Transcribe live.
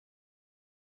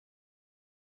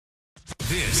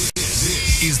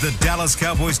This is the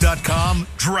DallasCowboys.com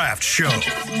Draft Show.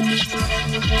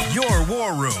 Your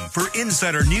war room for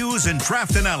insider news and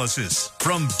draft analysis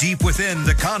from deep within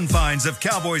the confines of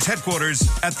Cowboys headquarters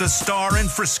at the Star in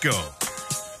Frisco.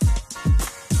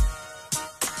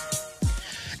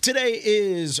 Today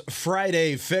is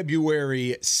Friday,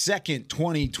 February 2nd,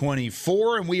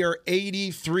 2024, and we are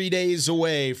 83 days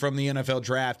away from the NFL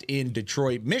Draft in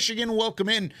Detroit, Michigan. Welcome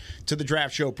in to the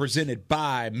Draft Show presented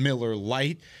by Miller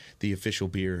Lite, the official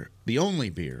beer, the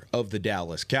only beer of the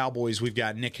Dallas Cowboys. We've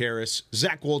got Nick Harris,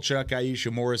 Zach Wolchuk,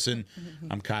 Aisha Morrison.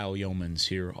 I'm Kyle Yeomans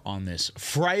here on this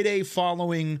Friday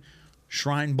following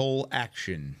Shrine Bowl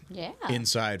action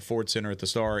inside Ford Center at the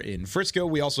Star in Frisco.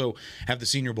 We also have the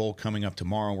Senior Bowl coming up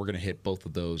tomorrow. We're going to hit both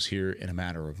of those here in a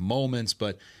matter of moments.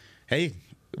 But, hey,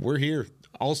 we're here.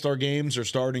 All-Star games are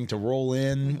starting to roll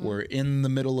in. We're in the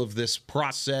middle of this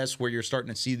process where you're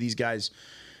starting to see these guys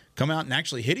come out and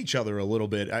actually hit each other a little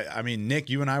bit. I mean, Nick,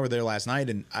 you and I were there last night,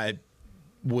 and I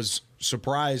was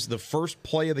surprised. The first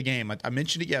play of the game, I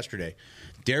mentioned it yesterday,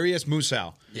 Darius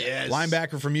Musow,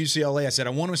 linebacker from UCLA. I said, I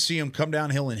want to see him come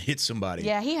downhill and hit somebody.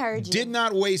 Yeah, he heard you. Did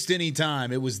not waste any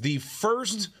time. It was the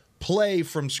first play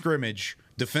from scrimmage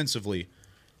defensively,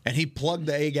 and he plugged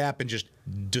the A-gap and just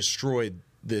destroyed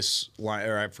this line.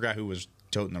 Or I forgot who was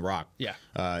toting the rock. Yeah.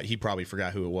 He probably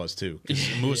forgot who it was, too, because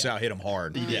Musow hit him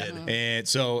hard. And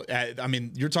so, I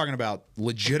mean, you're talking about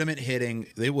legitimate hitting.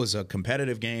 It was a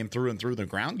competitive game through and through. The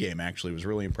ground game, actually, was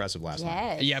really impressive last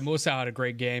night. Yeah, Musow had a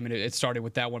great game, and it started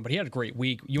with that one, but he had a great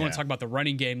week. You want to talk about the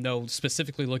running game, though,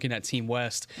 specifically looking at Team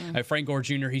West. Frank Gore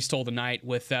Jr., he stole the night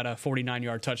with that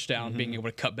 49-yard touchdown, being able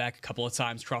to cut back a couple of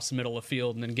times, cross the middle of the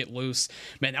field, and then get loose.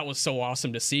 Man, that was so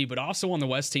awesome to see. But also on the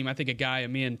West team, I think a guy,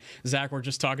 me and Zach were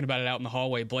just talking about it out in the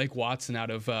hallway, Blake Watson out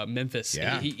of Memphis.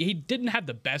 Yeah. He didn't have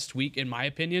the best week, in my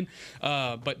opinion,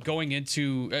 but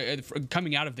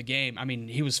coming out of the game, I mean,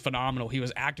 he was phenomenal. He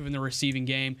was active in the receiving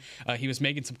game. He was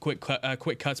making some quick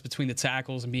cuts between the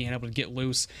tackles and being able to get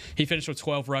loose. He finished with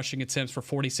 12 rushing attempts for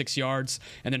 46 yards,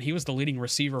 and then he was the leading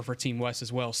receiver for Team West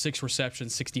as well, 6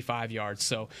 receptions, 65 yards.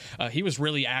 So he was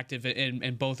really active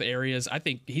in both areas. I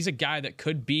think he's a guy that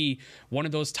could be one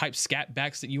of those type scat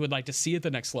backs that you would like to see at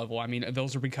the next level. I mean,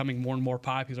 those are becoming more and more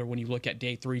popular when you look at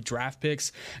day 3 draft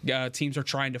picks. Teams are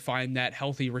trying to find that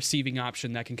healthy receiving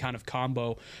option that can kind of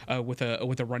combo with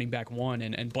a running back one.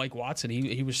 And Blake Watson,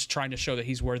 he was trying to show that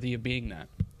he's worthy of being that.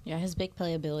 Yeah, his big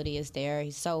playability is there.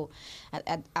 He's so.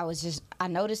 I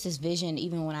noticed his vision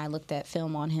even when I looked at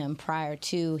film on him prior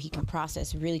to. He can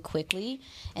process really quickly,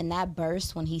 and that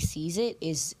burst when he sees it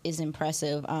is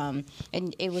impressive. And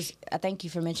it was. I thank you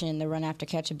for mentioning the run after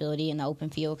catch ability in the open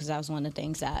field, because that was one of the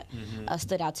things that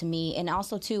stood out to me. And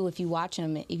also too, if you watch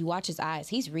his eyes,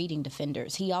 he's reading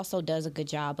defenders. He also does a good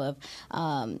job of.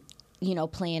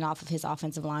 Playing off of his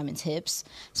offensive lineman's hips.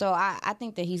 So I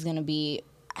think that he's going to be.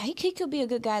 He could be a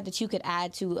good guy that you could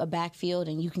add to a backfield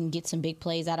and you can get some big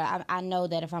plays out of. I know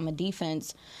that if I'm a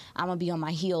defense, I'm going to be on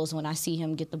my heels when I see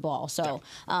him get the ball. So,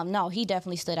 no, he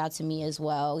definitely stood out to me as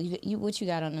well. What you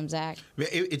got on him, Zach?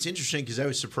 It's interesting because I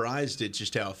was surprised at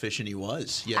just how efficient he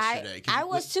was yesterday. I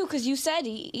was too, because you said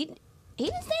he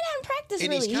didn't stay down in practice, and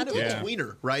really. he's kind of a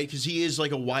tweener, right? Because he is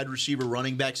like a wide receiver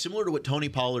running back, similar to what Tony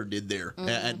Pollard did there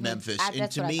at Memphis.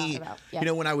 That's to what me, I thought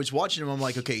about. when I was watching him, I'm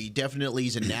like, okay, he definitely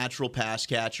is a natural pass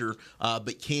catcher,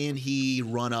 but can he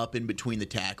run up in between the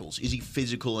tackles? Is he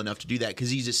physical enough to do that? Because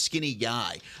he's a skinny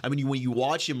guy. I mean, when you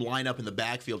watch him line up in the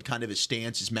backfield, kind of his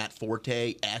stance is Matt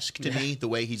Forte-esque to me, the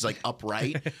way he's like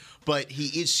upright. But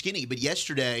he is skinny. But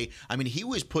yesterday, I mean, he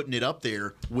was putting it up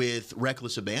there with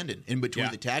reckless abandon in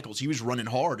between the tackles. He was running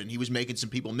hard, and he was making some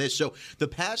people miss. So the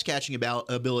pass catching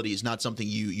ability is not something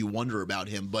you wonder about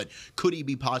him. But could he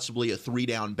be possibly a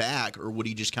 3-down back, or would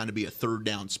he just kind of be a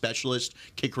 3rd-down specialist,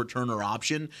 kick returner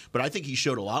option? But I think he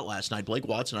showed a lot last night. Blake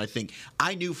Watson,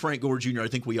 I knew Frank Gore Jr. I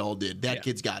think we all did. That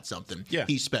kid's got something. Yeah.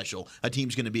 He's special. A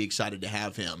team's going to be excited to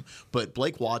have him. But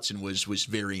Blake Watson was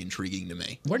very intriguing to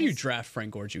me. Where do you draft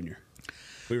Frank Gore Jr.?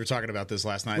 We were talking about this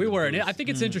last night. We were, and I think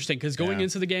it's interesting because going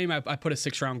into the game, I put a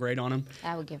 6th-round grade on him.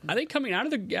 I would give him. I think coming out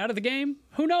of the game,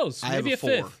 who knows? Maybe a 4.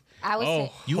 5th. I would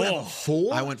say. You have a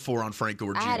 4? I went 4 on Frank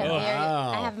Gore Jr.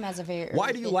 I have him as a very early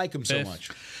Why do you fifth. like him so much?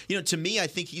 To me, I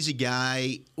think he's a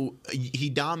guy. He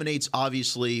dominates,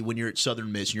 obviously, when you're at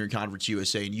Southern Miss and you're in Conference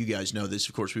USA, and you guys know this.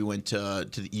 Of course, we went to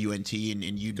the UNT,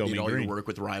 and you did all your work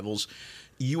with Rivals.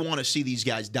 you want to see these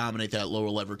guys dominate that lower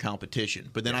level competition.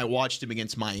 But then I watched him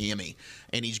against Miami,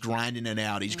 and he's grinding it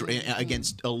out. He's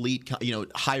against elite,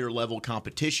 higher level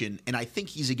competition, and I think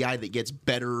he's a guy that gets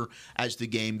better as the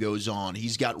game goes on.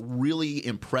 He's got really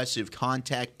impressive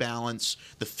contact balance.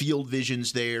 The field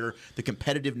vision's there. The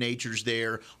competitive nature's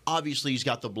there. Obviously, he's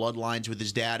got the bloodlines with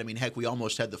his dad. I mean, heck, we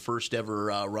almost had the first ever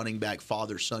running back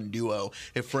father-son duo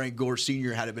if Frank Gore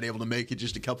Sr. had been able to make it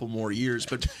just a couple more years.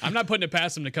 But I'm not putting it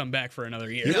past him to come back for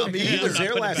another year. Yeah, He was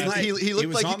there last night. He He looked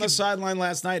was like on he the could- sideline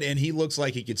last night, and he looks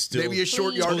like he could still maybe a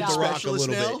short yard Tote the rock a specialist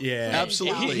little now. bit. Yeah.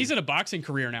 Absolutely. He's in a boxing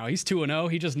career now. He's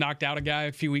 2-0. He just knocked out a guy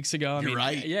a few weeks ago. I You're mean,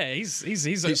 right. Yeah, he's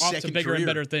His off to second bigger and career.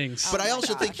 better things. But I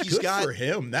also think he's Good got for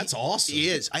him. That's awesome. He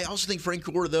is. I also think Frank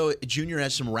Gore, though, Jr.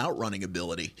 has some route running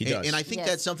ability. He does. And I think Yes.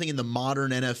 that's something in the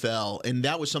modern NFL, and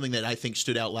that was something that I think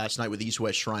stood out last night with East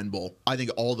West Shrine Bowl. I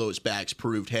think all those backs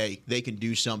proved, hey, they can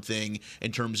do something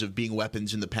in terms of being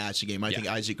weapons in the passing game. I think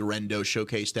Isaac Arendo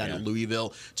showcased that in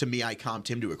Louisville. To me, I comped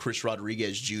him to a Chris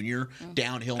Rodriguez Jr.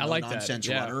 Downhill, I like that. no-nonsense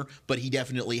Yeah. runner, but he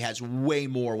definitely has way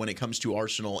more when it comes to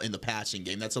Arsenal in the passing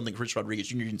game. That's something Chris Rodriguez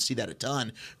Jr. didn't see that a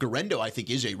ton. Garendo, I think,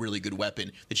 is a really good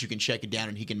weapon that you can check it down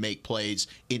and he can make plays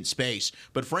in space.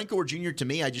 But Frank Gore Jr. to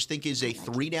me, I just think is a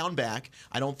 3-down back.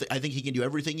 I think he can do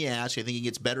everything you ask. I think he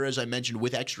gets better, as I mentioned,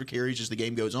 with extra carries as the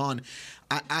game goes on.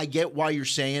 I get why you're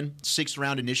saying 6th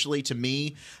round initially. To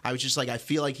me, I was just like, I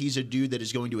feel like he's a dude that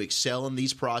is going to excel in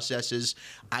these processes.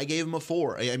 I gave him a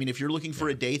 4. I mean, if you're looking for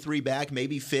a day 3 back,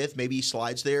 maybe 5th, maybe he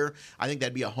slides there, I think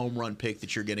that'd be a home run pick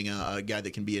that you're getting a guy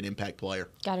that can be an impact player.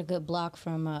 Got a good block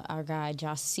from our guy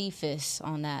Josh Cephas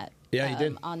on that. Yeah, he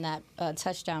did. On that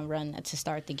touchdown run to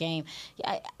start the game.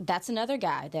 That's another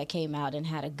guy that came out and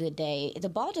had a good day. The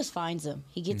ball just finds him.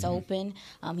 He gets open.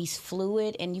 He's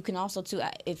fluid. And you can also, too,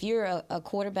 if you're a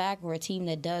quarterback or a team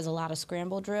that does a lot of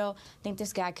scramble drill, I think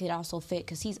this guy could also fit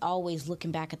because he's always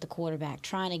looking back at the quarterback,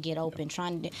 trying to get open,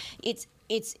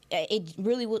 it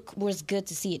really was good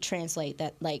to see it translate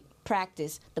that, like,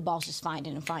 practice, the ball's just find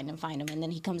him, and then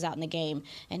he comes out in the game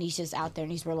and he's just out there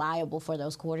and he's reliable for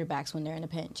those quarterbacks when they're in a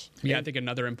pinch. Yeah, I think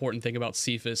another important thing about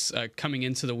Cephas coming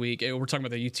into the week, we're talking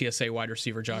about the UTSA wide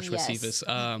receiver Joshua Yes. Cephas,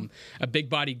 a big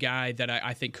body guy that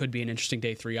I think could be an interesting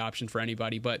day 3 option for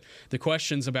anybody. But the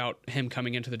questions about him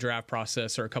coming into the draft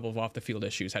process are a couple of off the field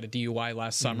issues. Had a DUI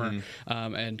last summer,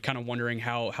 and kind of wondering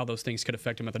how those things could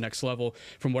affect him at the next level.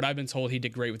 From what I've been told, he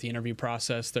did great with the interview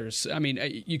process.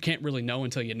 You can't really know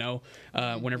until you know.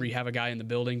 Whenever you have a guy in the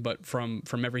building, but from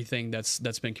everything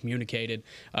that's been communicated,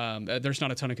 there's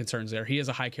not a ton of concerns there. He is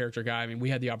a high character guy. I mean, we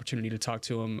had the opportunity to talk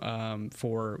to him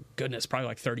for probably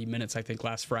like 30 minutes, I think,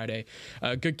 last Friday.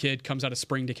 Good kid, comes out of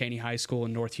Spring Decaney High School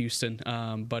in North Houston.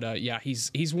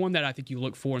 He's one that I think you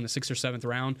look for in the 6th or 7th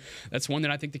round. That's one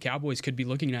that I think the Cowboys could be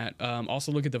looking at.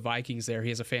 Also look at the Vikings there. He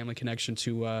has a family connection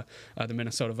to the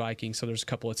Minnesota Vikings, so there's a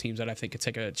couple of teams that I think could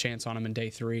take a chance on him in day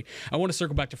 3. I want to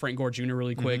circle back to Frank Gore Jr.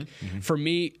 really quick. For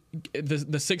me, the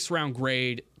 6th round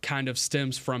grade kind of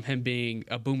stems from him being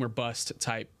a boomer bust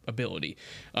type ability.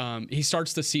 He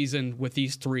starts the season with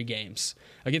these 3 games.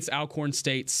 Against Alcorn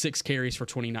State, 6 carries for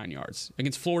 29 yards.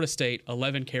 Against Florida State,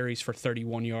 11 carries for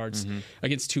 31 yards.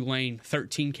 Against Tulane,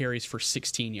 13 carries for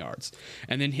 16 yards.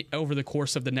 And then over the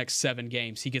course of the next 7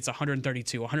 games, he gets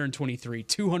 132, 123,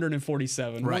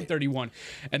 247, 131.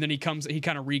 And then he kind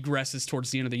of regresses towards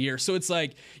the end of the year. So it's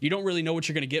like, you don't really know what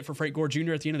you're going to get for Frank Gore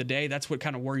Jr. at the end of the day. That's what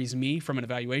kind of worries me from an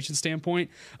evaluation standpoint.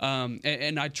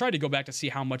 And I tried to go back to see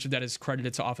how much of that is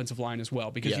credited to offensive line as well,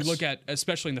 because you look at,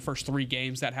 especially in the first 3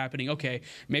 games, that happening, okay,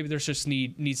 maybe there's just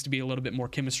needs to be a little bit more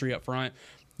chemistry up front.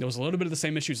 There was a little bit of the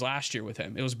same issues last year with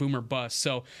him. It was boomer bust.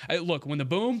 So look, when the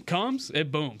boom comes,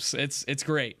 it booms. It's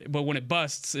great. But when it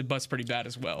busts pretty bad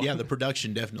as well. Yeah, the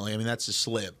production definitely. I mean, that's a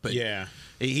slip. But yeah,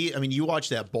 you watch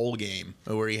that bowl game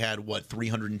where he had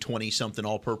 320 something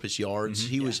all-purpose yards.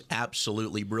 He was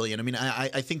absolutely brilliant. I mean,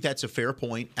 I think that's a fair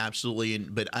point, absolutely.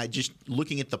 But I just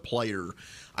looking at the player,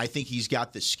 I think he's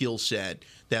got the skill set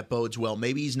that bodes well.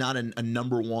 Maybe he's not a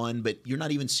number 1, but you're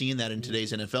not even seeing that in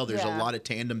today's NFL. There's a lot of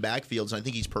tandem backfields, and I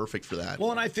think he's perfect for that.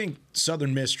 Well, and I think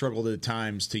Southern Miss struggled at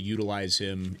times to utilize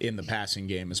him in the passing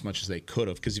game as much as they could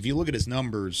have. Because if you look at his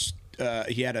numbers,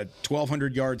 he had a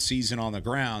 1,200-yard season on the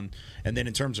ground, and then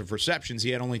in terms of receptions,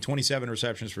 he had only 27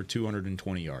 receptions for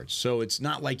 220 yards. So it's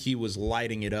not like he was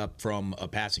lighting it up from a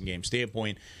passing game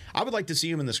standpoint. I would like to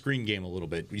see him in the screen game a little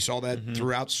bit. We saw that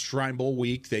throughout Shrine Bowl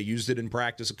week. They used it in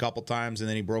practice a couple times, and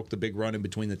then he broke the big run in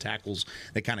between the tackles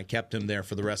that kind of kept him there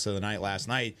for the rest of the night last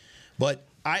night. But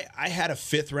I had a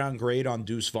 5th-round grade on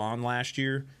Deuce Vaughn last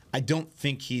year. I don't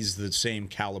think he's the same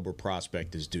caliber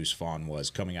prospect as Deuce Vaughn was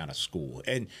coming out of school.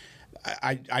 And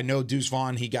I know Deuce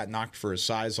Vaughn, he got knocked for his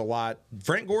size a lot.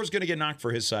 Frank Gore's going to get knocked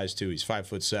for his size too. He's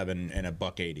 5'7" and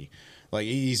 $180. Like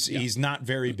he's not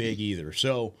very big either.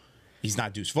 So he's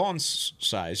not Deuce Vaughn's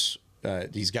size.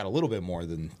 He's got a little bit more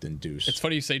than Deuce. It's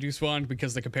funny you say Deuce Vaughn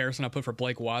because the comparison I put for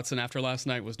Blake Watson after last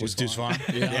night was Deuce Vaughn.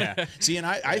 Yeah. See, and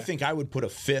I think I would put a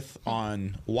 5th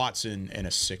on Watson and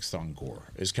a 6th on Gore.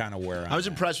 Is kind of where I was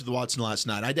impressed with Watson last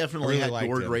night. I definitely had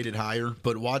Gore him. rated higher,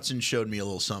 but Watson showed me a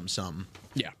little something.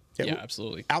 Yeah,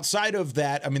 absolutely. Outside of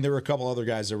that, I mean, there were a couple other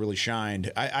guys that really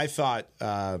shined. I thought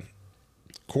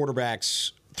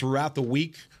quarterbacks throughout the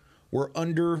week were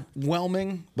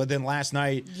underwhelming, but then last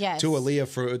night, Tunga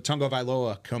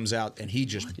Vailoa comes out and he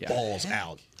just balls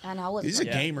out. And he's a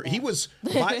gamer. He was.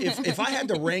 If I had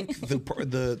to rank the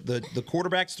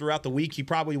quarterbacks throughout the week, he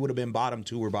probably would have been bottom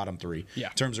 2 or bottom 3 in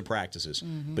terms of practices.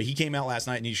 Mm-hmm. But he came out last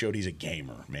night and he showed he's a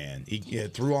gamer, man. He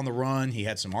threw on the run. He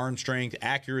had some arm strength,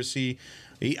 accuracy.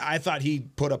 I thought he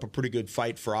put up a pretty good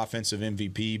fight for offensive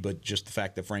MVP, but just the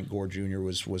fact that Frank Gore Jr.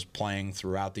 was playing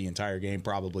throughout the entire game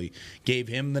probably gave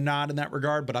him the nod in that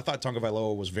regard. But I thought Tunga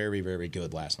Vailoa was very, very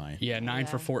good last night. Yeah, 9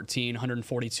 for 14,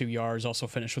 142 yards. Also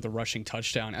finished with a rushing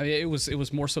touchdown. I mean, it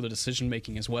was more so the decision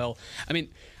making as well. I mean,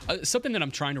 something that I'm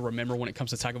trying to remember when it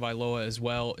comes to Tunga Vailoa as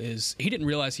well is he didn't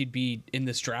realize he'd be in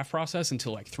this draft process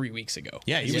until like 3 weeks ago.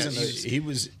 Yeah, he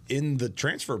was in the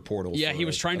transfer portal. Yeah, he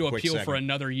was trying to appeal for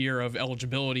another year of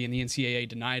eligibility, and the NCAA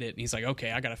denied it. And he's like,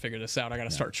 okay, I got to figure this out. I got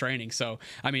to start training. So,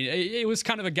 I mean, it was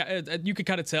kind of a guy, you could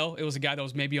kind of tell it was a guy that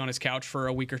was maybe on his couch for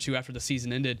a week or two after the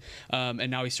season ended.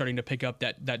 And now he's starting to pick up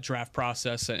that draft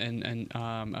process and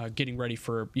getting ready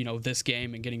for, this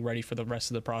game and getting ready for the rest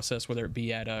of the process, whether it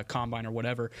be at a combine or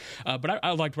whatever. But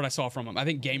I liked what I saw from him. I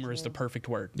think gamer is the perfect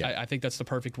word. Yeah. I think that's the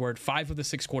perfect word. 5 of the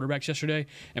 6 quarterbacks yesterday,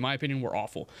 in my opinion, were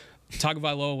awful. Tunga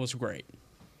Vailoa was great.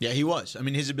 Yeah, he was. I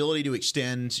mean, his ability to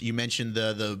extend, you mentioned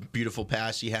the beautiful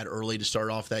pass he had early to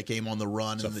start off that game on the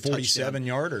run. It's and a the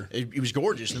 47-yarder. It was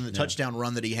gorgeous. And the touchdown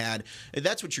run that he had,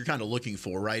 that's what you're kind of looking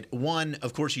for, right? One,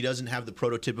 of course, he doesn't have the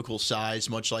prototypical size,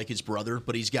 much like his brother,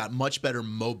 but he's got much better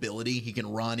mobility. He can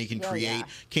run. He can create. Yeah.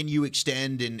 Can you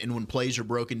extend? And when plays are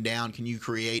broken down, can you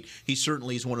create? He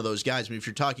certainly is one of those guys. I mean, if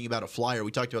you're talking about a flyer, we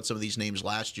talked about some of these names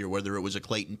last year, whether it was a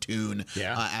Clayton Tune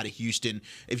out of Houston.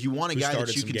 If you want a guy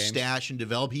that you can stash and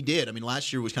develop, he did. I mean,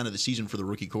 last year was kind of the season for the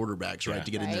rookie quarterbacks, right?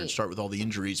 To get in there and start with all the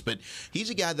injuries. But he's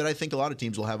a guy that I think a lot of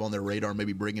teams will have on their radar,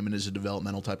 maybe bring him in as a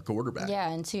developmental type of quarterback. Yeah,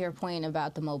 and to your point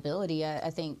about the mobility, I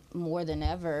think more than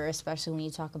ever, especially when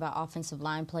you talk about offensive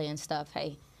line play and stuff,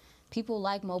 hey, people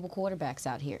like mobile quarterbacks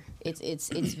out here. It's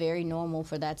very normal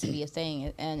for that to be a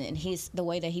thing. And the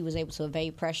way that he was able to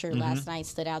evade pressure last night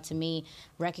stood out to me,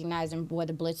 recognizing where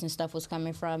the blitz and stuff was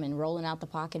coming from and rolling out the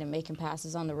pocket and making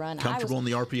passes on the run. Comfortable in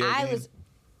the RPO game?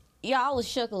 I was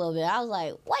shook a little bit. I was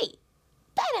like, wait,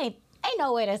 that ain't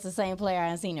no way that's the same player I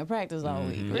ain't seen in practice all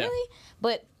week. Really? Yeah.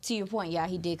 But to your point,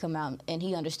 he did come out and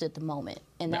he understood the moment.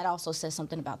 And that also says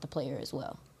something about the player as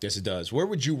well. Yes, it does. Where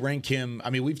would you rank him?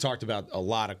 I mean, we've talked about a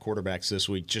lot of quarterbacks this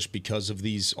week just because of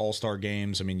these all-star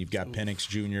games. I mean, you've got Penix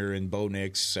Jr. and Bo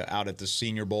Nix out at the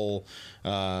Senior Bowl.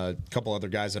 A couple other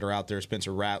guys that are out there,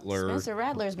 Spencer Rattler. Spencer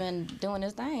Rattler's been doing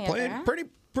his thing. Playing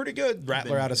pretty good.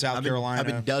 Rattler out of South Carolina. I've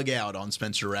been dug out on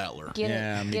Spencer Rattler.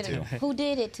 Me too. Who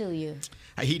did it to you?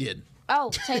 He did. Oh,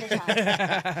 tater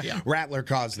tots. Rattler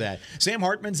caused that. Sam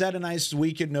Hartman's had a nice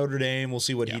week at Notre Dame. We'll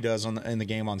see what he does in the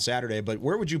game on Saturday. But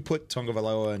where would you put Tunga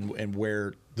Vailoa and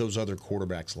where those other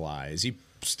quarterbacks lie? Is he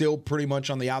still pretty much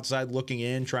on the outside looking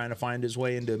in, trying to find his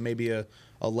way into maybe a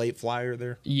late flyer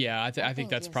there? Yeah, I think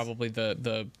that's probably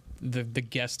the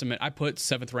guesstimate. I put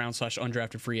 7th round /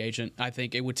 undrafted free agent. I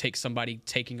think it would take somebody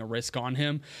taking a risk on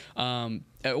him.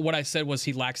 What I said was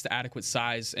he lacks the adequate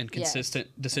size and consistent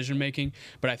decision making,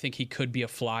 but I think he could be a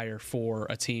flyer for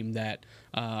a team that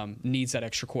needs that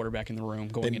extra quarterback in the room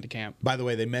going into camp. By the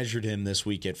way, they measured him this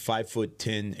week at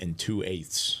 5'10" and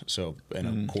 2/8, so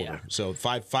and a quarter. So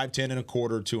 5'10" and a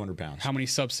quarter, 200 pounds. How many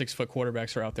sub 6 foot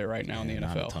quarterbacks are out there right now in the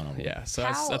NFL? Not a ton of them. Yeah, so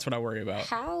that's what I worry about.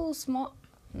 How small?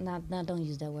 No, don't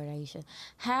use that word, Aisha.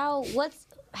 How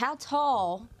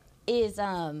tall is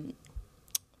not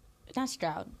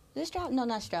Stroud? Is it Stroud? No,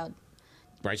 not Stroud.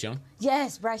 Bryce Young?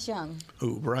 Yes, Bryce Young.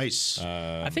 Ooh, Bryce.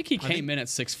 I think he came in at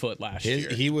 6 foot last year.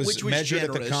 He was measured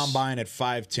at the combine at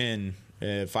 5'10",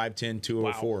 5'10",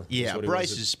 204. Wow. Yeah,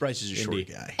 Bryce is a short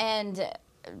guy. And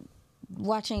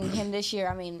watching him this year,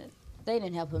 I mean, they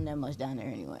didn't help him that much down there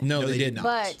anyway. No, they did not.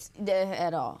 But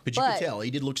at all. But you could tell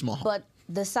he did look small. But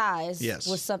the size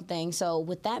was something. So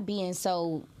with that being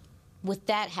so with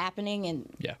that happening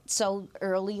and so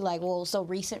early, so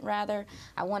recent rather,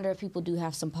 I wonder if people do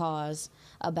have some pause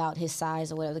about his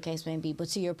size or whatever the case may be. But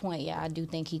to your point, I do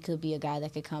think he could be a guy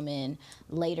that could come in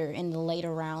later in the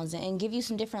later rounds and give you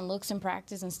some different looks in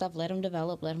practice and stuff. Let him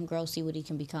develop, let him grow, see what he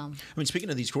can become. I mean, speaking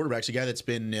of these quarterbacks, a guy that's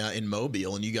been in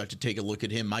Mobile, and you got to take a look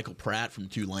at him, Michael Pratt from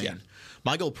Tulane. Yeah.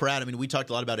 Michael Pratt, I mean, we talked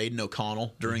a lot about Aiden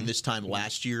O'Connell during this time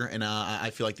last year, and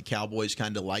I feel like the Cowboys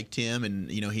kind of liked him,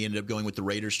 and, he ended up going with the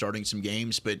Raiders starting some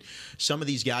games. But some of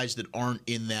these guys that aren't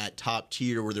in that top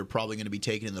tier where they're probably going to be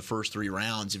taken in the first 3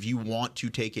 rounds, if you want to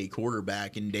take a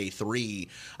quarterback in day 3,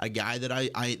 a guy that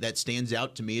that stands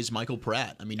out to me is Michael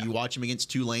Pratt. I mean, you watch him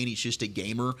against Tulane, he's just a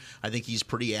gamer. I think he's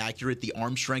pretty accurate. The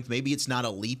arm strength, maybe it's not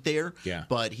elite there,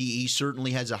 but he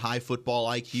certainly has a high football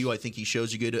IQ. I think he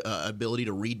shows a good ability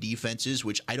to read defenses,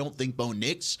 which I don't think Bo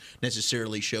Nix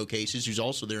necessarily showcases, who's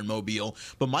also there in Mobile.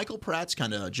 But Michael Pratt's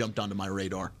kind of jumped onto my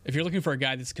radar. If you're looking for a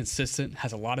guy that's consistent,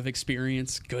 has a lot of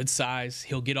experience, good size,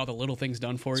 he'll get all the little things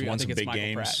done for you. I think it's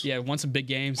Michael Pratt. Yeah, won some big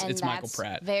games. And it's Michael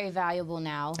Pratt. Very valuable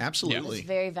now. Absolutely. It's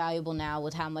very valuable now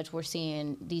with how much we're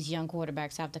seeing these young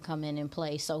quarterbacks have to come in and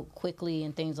play so quickly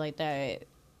and things like that.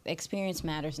 Experience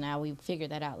matters now. We figured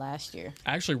that out last year.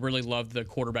 I actually really love the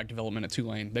quarterback development at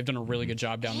Tulane. They've done a really good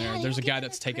job down there. There's a guy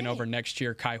that's taking over next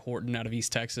year, Kai Horton out of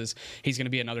East Texas. He's going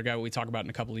to be another guy we talk about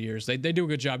in a couple of years. They do a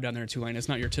good job down there in Tulane. It's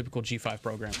not your typical G5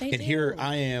 program. Here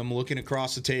I am looking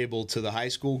across the table to the high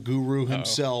school guru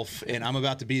himself, and I'm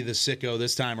about to be the sicko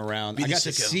this time around. I got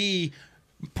to see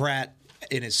Pratt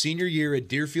in his senior year at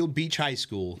Deerfield Beach High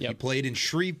School. He played in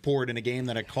Shreveport in a game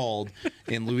that I called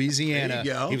in Louisiana.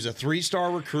 He was a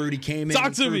 3-star recruit. He came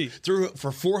in threw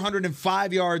for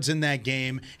 405 yards in that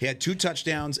game. He had 2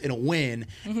 touchdowns and a win.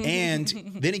 And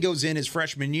then he goes in his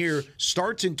freshman year,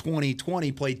 starts in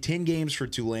 2020, played 10 games for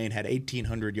Tulane, had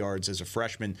 1,800 yards as a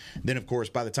freshman. Then, of course,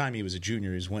 by the time he was a junior,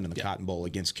 he was winning the Cotton Bowl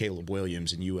against Caleb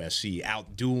Williams and USC,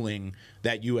 out-dueling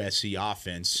that USC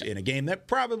offense in a game that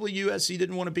probably USC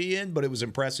didn't want to be in, but it was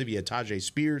impressive. He had Tajay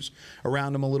Spears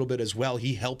around him a little bit as well.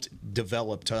 He helped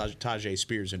develop Tajay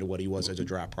Spears into what he was as a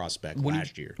draft prospect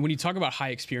last year. When you talk about high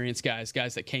experience guys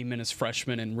that came in as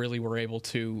freshmen and really were able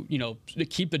to,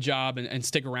 keep the job and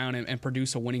stick around and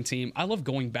produce a winning team, I love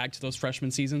going back to those freshman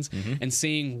seasons and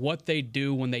seeing what they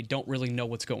do when they don't really know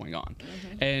what's going on.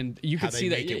 And you could see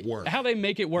how they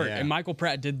make it work. And Michael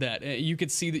Pratt did that. You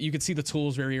could see the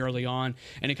tools very early on,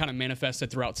 and it kind of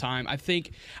manifested throughout time. I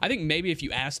think maybe if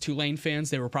you ask Tulane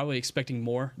fans, they were probably expecting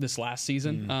more this last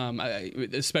season,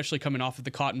 especially coming off of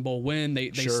the Cotton Bowl win.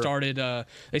 They started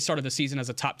the season as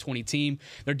a top 20 team.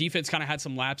 Their defense kind of had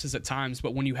some lapses at times,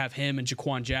 but when you have him and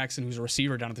Jaquan Jackson, who's a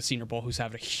receiver down at the Senior Bowl, who's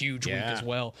having a huge week as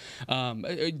well,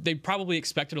 they probably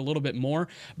expected a little bit more.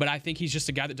 But I think he's just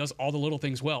a guy that does all the little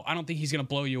things well. I don't think he's going to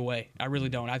blow you away. I really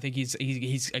don't. I think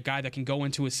he's a guy that can go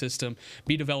into a system,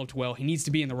 be developed well. He needs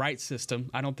to be in the right system.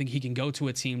 I don't think he can go to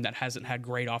a team that hasn't had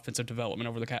great offensive development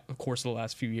over the course of the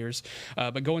last few years,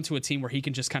 but go into a team where he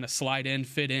can just kind of slide in,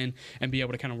 fit in, and be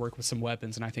able to kind of work with some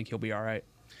weapons, and I think he'll be all right.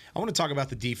 I want to talk about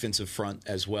the defensive front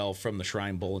as well from the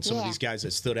Shrine Bowl and some of these guys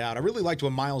that stood out. I really liked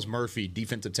what Myles Murphy,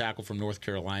 defensive tackle from North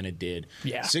Carolina, did.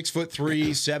 6'3",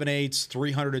 7'8",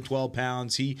 312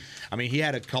 pounds. He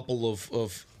had a couple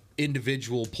of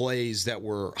individual plays that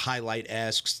were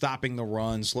highlight-esque, stopping the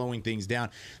run, slowing things down.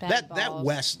 That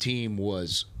West team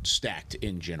was stacked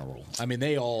in general. I mean,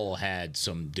 they all had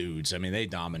some dudes. I mean, they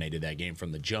dominated that game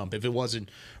from the jump. If it wasn't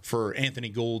for Anthony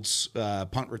Gould's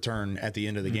punt return at the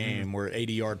end of the game, where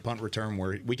 80-yard punt return,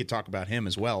 where we could talk about him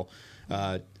as well,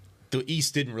 the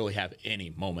East didn't really have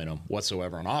any momentum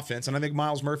whatsoever on offense, and I think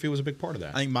Myles Murphy was a big part of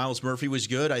that. I think Myles Murphy was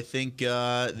good. I think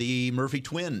the Murphy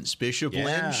twins, Bishop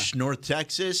Lynch, North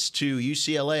Texas to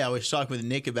UCLA. I was talking with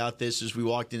Nick about this as we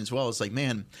walked in as well. It's like,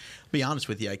 man, I'll be honest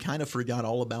with you, I kind of forgot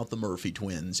all about the Murphy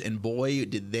twins, and boy,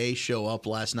 did they show up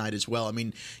last night as well. I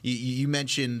mean, you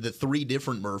mentioned the 3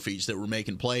 different Murphys that were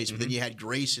making plays, but then you had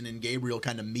Grayson and Gabriel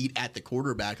kind of meet at the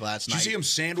quarterback last night. Did you see him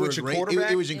sandwich a quarterback?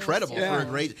 It was incredible for a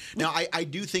great. Now, I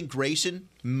do think Grayson,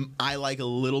 I like a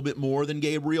little bit more than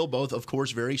Gabriel. Both, of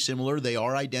course, very similar. They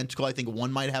are identical. I think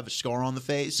one might have a scar on the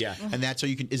face. And that's how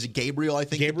you can. Is it Gabriel? I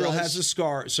think Gabriel has a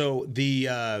scar. So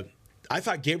I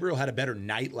thought Gabriel had a better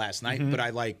night last night, but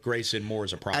I like Grayson more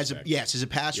as a prospect. As a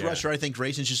pass rusher, I think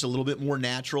Grayson's just a little bit more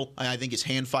natural. I think his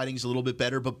hand fighting is a little bit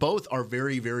better, but both are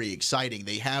very, very exciting.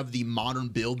 They have the modern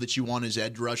build that you want as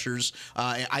edge rushers.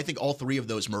 I think all 3 of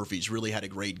those Murphys really had a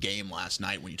great game last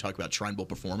night when you talk about Shrine Bowl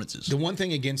performances. The one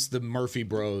thing against the Murphy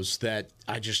bros that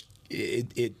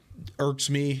it irks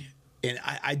me, and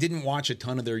I didn't watch a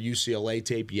ton of their UCLA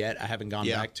tape yet. I haven't gone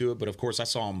back to it, but of course I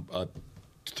saw them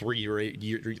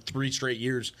three straight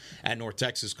years at North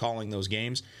Texas calling those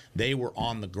games, they were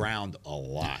on the ground a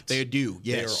lot. They do,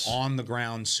 yes. They're on the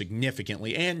ground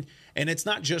significantly. And it's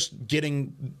not just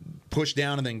getting pushed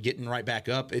down and then getting right back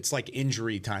up. It's like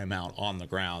injury timeout on the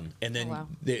ground. And then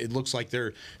it looks like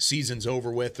their season's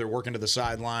over with. They're working to the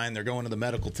sideline. They're going to the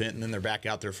medical tent, and then they're back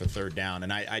out there for third down.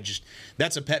 And I just –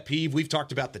 that's a pet peeve. We've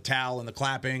talked about the towel and the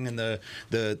clapping and the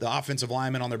offensive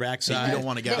lineman on their backside. You don't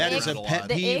want to get that that is a pet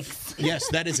peeve. Yes,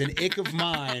 that is an ick of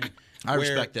mine. I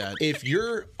respect that. If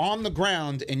you're on the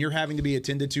ground and you're having to be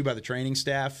attended to by the training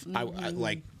staff, I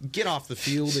like get off the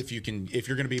field if you're going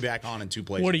to be back on in 2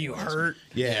 plays. What are you hurt?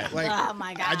 Yeah. Like, oh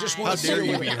my god! I just want to dare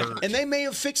you be hurt. And they may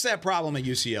have fixed that problem at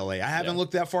UCLA. I haven't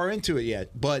looked that far into it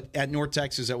yet, but at North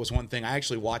Texas, that was one thing. I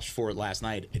actually watched for it last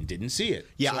night and didn't see it.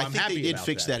 Yeah, so I I'm think happy they did about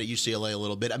fix that at UCLA a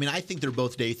little bit. I mean, I think they're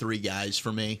both day 3 guys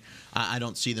for me. I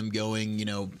don't see them going,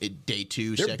 at day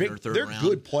 2, They're second or third they're round.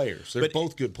 good players. They're But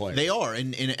both good players. They are,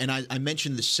 and I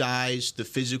mentioned the size, the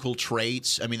physical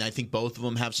traits. I mean, I think both of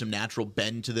them have some natural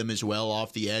bend to them as well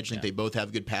off the edge. I think they both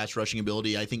have good pass rushing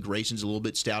ability. I think Grayson's a little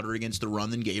bit stouter against the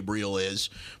run than Gabriel is.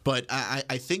 But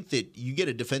I think that you get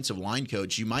a defensive line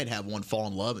coach, you might have one fall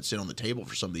in love and sit on the table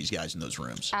for some of these guys in those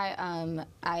rooms. A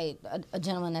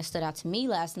gentleman that stood out to me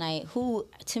last night, who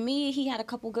to me he had a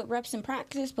couple good reps in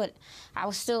practice, but I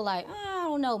was still like, I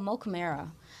don't know, Mo Camara.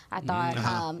 I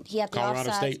thought he had the Colorado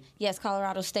offsides. State. Yes,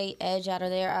 Colorado State edge out of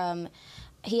there.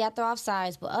 He had the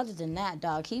offsides, but other than that,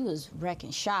 dog, he was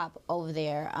wrecking shop over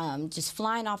there, just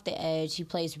flying off the edge. He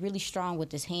plays really strong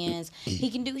with his hands.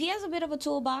 He has a bit of a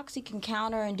toolbox. He can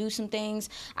counter and do some things.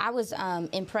 I was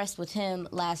impressed with him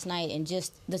last night, and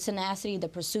just the tenacity, the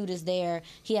pursuit is there.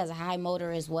 He has a high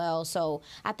motor as well. So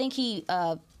I think he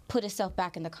put himself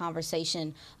back in the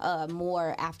conversation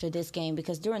more after this game,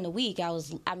 because during the week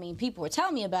people were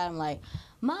telling me about him like,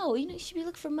 Mo, you should be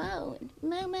looking for Mo,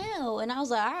 and I was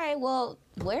like, all right, well,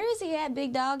 where is he at,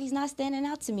 big dog? He's not standing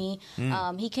out to me.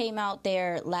 He came out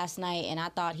there last night, and I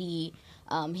thought he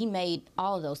made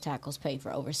all of those tackles pay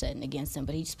for oversetting against him,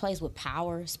 but he just plays with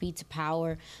power, speed to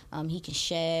power. He can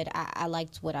shed. I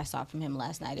liked what I saw from him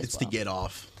last night as well. It's the get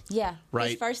off. Yeah,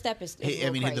 right. His first step is the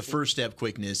crazy. first step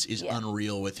quickness is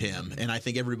unreal with him, and I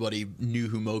think everybody knew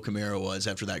who Mo Camara was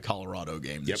after that Colorado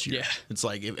game this year. Yeah. It's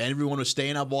like if everyone was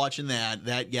staying up watching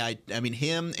that guy. I mean,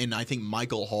 him and I think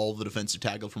Michael Hall, the defensive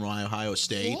tackle from Ohio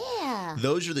State. Yeah.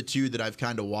 Those are the two that I've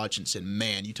kind of watched and said,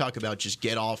 man, you talk about just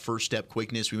get off, first step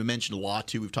quickness. We mentioned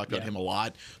Latu. We've talked about him a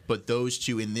lot, but those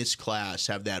two in this class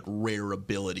have that rare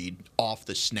ability off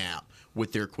the snap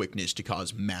with their quickness to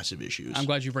cause massive issues. I'm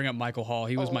glad you bring up Michael Hall.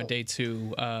 He was my day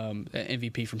 2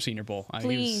 MVP from Senior Bowl.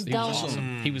 Please he was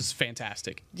awesome. He was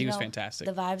fantastic. He was fantastic.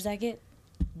 The vibes I get,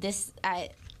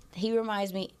 he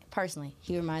reminds me personally.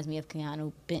 He reminds me of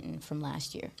Keanu Benton from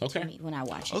last year. Okay. To me, when I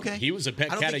watch him. Okay. He was a pet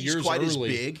I don't cat think of he's yours quite early. as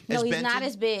big No, as he's Benton, not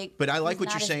as big. But I like He's what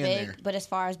not you're as saying big, there. But as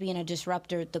far as being a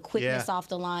disruptor, the quickness off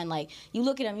the line, like you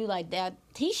look at him, you like that.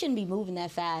 He shouldn't be moving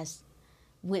that fast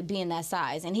with being that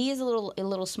size, and he is a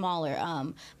little smaller,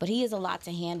 but he is a lot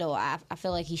to handle. I feel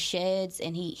like he sheds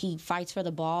and he fights for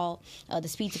the ball. The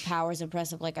speed to power is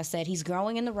impressive. Like I said, he's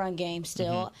growing in the run game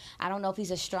still. I don't know if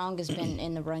he's as strong as been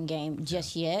in the run game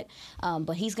just yet,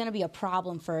 but he's going to be a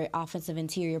problem for offensive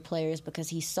interior players because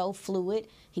he's so fluid.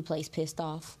 He plays pissed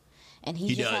off. And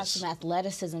he just has some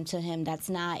athleticism to him that's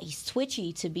not, he's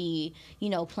twitchy to be,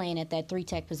 playing at that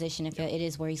 3-tech position if it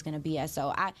is where he's going to be at.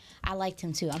 So I liked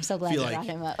him too. I'm so glad you brought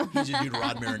him up. He's a dude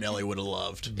Rod Marinelli would have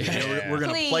loved. We're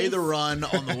going to play the run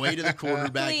on the way to the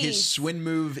quarterback. His swing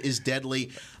move is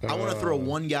deadly. I want to throw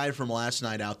one guy from last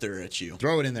night out there at you.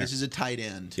 Throw it in there. This is a tight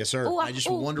end. Yes, sir. I just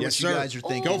wonder what you guys are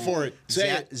thinking. Go for it. Say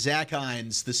it. Zach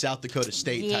Hines, the South Dakota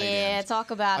State tight end. Yeah,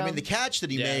 talk about him. I mean, the catch that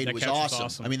he made was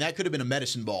awesome. I mean, that could have been a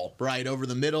medicine ball, right, over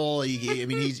the middle.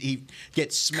 He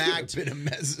gets smacked.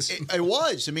 It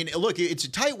was. I mean, look, it's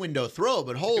a tight window throw,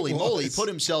 but holy moly, he put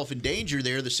himself in danger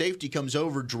there. The safety comes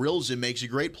over, drills him, makes a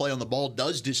great play on the ball,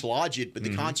 does dislodge it, but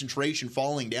the concentration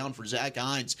falling down for Zach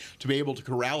Hines to be able to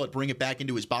corral it, bring it back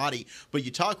into his body. But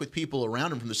you talk with people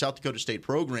around him from the South Dakota State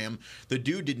program, the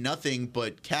dude did nothing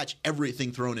but catch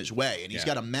everything thrown his way, and he's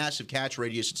got a massive catch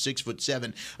radius at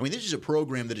 6'7". I mean, this is a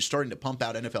program that is starting to pump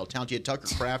out NFL talent. You had Tucker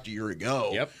Kraft a year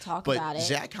ago. Yep. Talk but about it.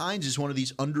 Zach Hines is one of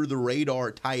these under the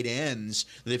radar tight ends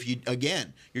that if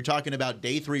you're talking about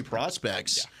day 3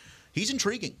 prospects, he's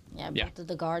intriguing. Yeah, both of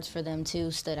the guards for them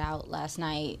too stood out last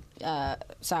night.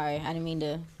 Sorry, I didn't mean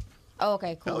to. Oh,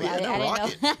 okay, cool. Oh, yeah, I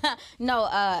didn't know.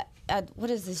 No, what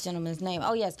is this gentleman's name?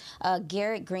 Oh, yes,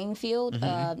 Garrett Greenfield,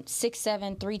 6'7",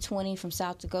 320 from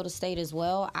South Dakota State as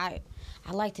well.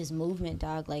 I liked his movement,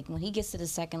 dog. Like when he gets to the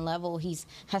second level,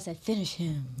 I said finish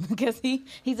him because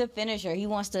he's a finisher. He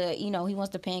wants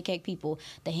to pancake people.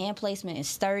 The hand placement is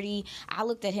sturdy. I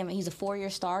looked at him, and he's a 4-year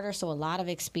starter, so a lot of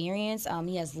experience.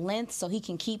 He has length, so he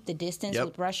can keep the distance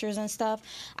with rushers and stuff.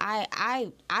 I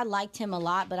liked him a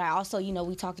lot, but I also,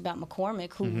 we talked about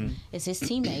McCormick, who is his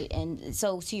teammate. And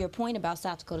so to your point about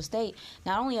South Dakota State,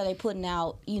 not only are they putting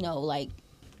out,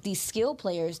 these skill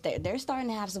players, they're starting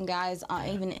to have some guys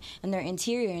even in their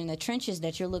interior, in the trenches,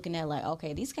 that you're looking at like,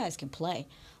 okay, these guys can play.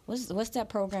 What's that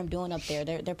program doing up there?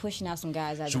 They're pushing out some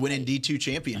guys. So winning D2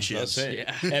 championships.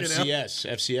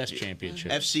 FCS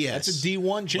championship. FCS. That's a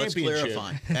D1 championship. Let's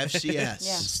clarify. FCS.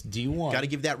 It's D1. Got to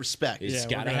give that respect. It's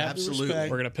got to have absolutely.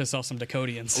 respect. We're going to piss off some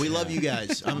Dakotans. We love you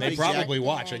guys. They probably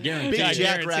watch. I guarantee. Big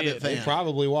Jackrabbit fan. They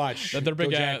probably watch. They're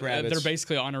big. They're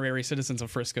basically honorary citizens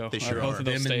of Frisco. They sure both are. of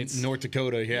those states. North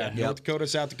Dakota, North Dakota,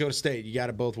 South Dakota State. You got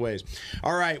it both ways.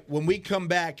 All right. When we come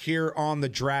back here on the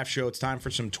Draft Show, it's time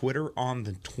for some Twitter on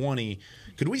the 20.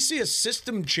 Could we see a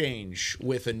system change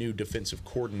with a new defensive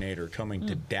coordinator coming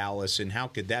to Dallas, and how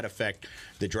could that affect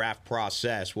the draft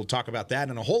process? We'll talk about that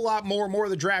and a whole lot more. More of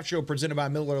the Draft Show presented by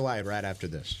Miller Lite right after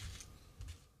this.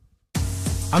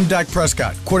 I'm Dak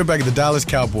Prescott, quarterback of the Dallas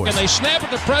Cowboys. And they snap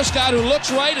it to Prescott, who looks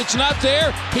right. It's not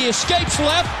there. He escapes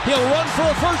left. He'll run for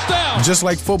a first down. Just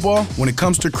like football, when it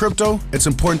comes to crypto, it's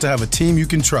important to have a team you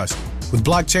can trust. With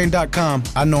Blockchain.com,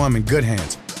 I know I'm in good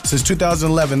hands. Since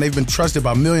 2011, they've been trusted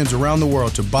by millions around the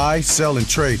world to buy, sell, and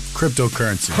trade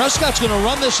cryptocurrency. Prescott's going to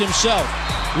run this himself.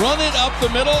 Run it up the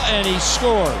middle, and he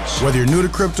scores. Whether you're new to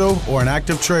crypto or an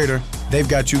active trader, they've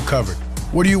got you covered.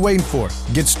 What are you waiting for?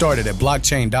 Get started at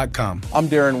Blockchain.com. I'm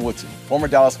Darren Woodson, former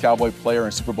Dallas Cowboy player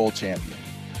and Super Bowl champion.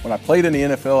 When I played in the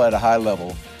NFL at a high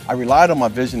level, I relied on my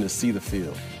vision to see the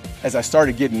field. As I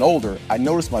started getting older, I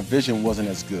noticed my vision wasn't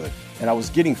as good, and I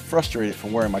was getting frustrated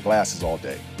from wearing my glasses all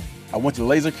day. I went to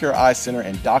Laser Care Eye Center,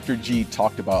 and Dr. G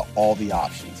talked about all the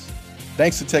options.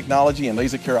 Thanks to technology and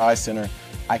Laser Care Eye Center,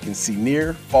 I can see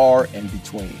near, far, and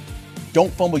between.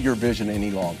 Don't fumble your vision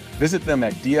any longer. Visit them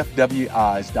at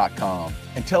dfweyes.com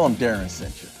and tell them Darren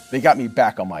sent you. They got me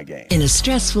back on my game. In a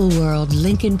stressful world,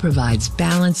 Lincoln provides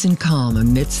balance and calm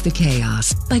amidst the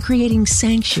chaos by creating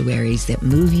sanctuaries that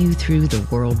move you through the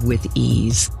world with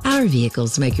ease. Our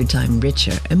vehicles make your time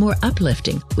richer and more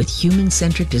uplifting with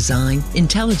human-centric design,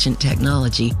 intelligent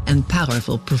technology, and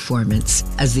powerful performance.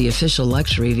 As the official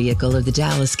luxury vehicle of the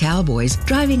Dallas Cowboys,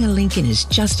 driving a Lincoln is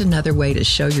just another way to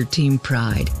show your team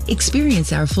pride.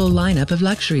 Experience our full lineup of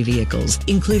luxury vehicles,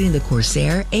 including the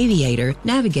Corsair, Aviator,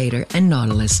 Navigator, and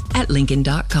Nautilus at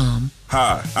Lincoln.com.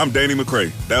 Hi, I'm Danny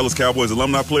McCray, Dallas Cowboys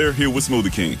alumni player here with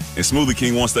Smoothie King. And Smoothie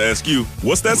King wants to ask you,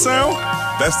 what's that sound?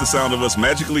 That's the sound of us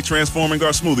magically transforming our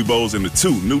smoothie bowls into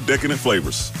 2 new decadent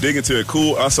flavors. Dig into a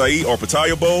cool acai or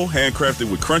pitaya bowl,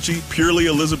 handcrafted with crunchy, purely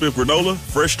Elizabeth granola,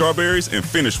 fresh strawberries, and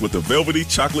finished with a velvety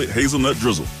chocolate hazelnut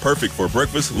drizzle. Perfect for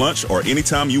breakfast, lunch, or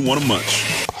anytime you want to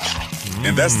munch.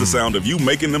 And that's the sound of you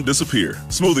making them disappear.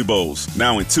 Smoothie bowls,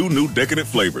 now in 2 new decadent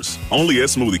flavors. Only at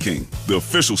Smoothie King, the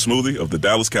official smoothie of the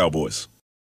Dallas Cowboys.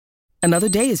 Another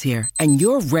day is here, and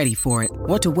you're ready for it.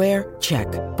 What to wear? Check.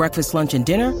 Breakfast, lunch, and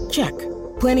dinner? Check.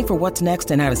 Planning for what's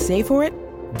next and how to save for it?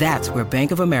 That's where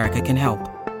Bank of America can help.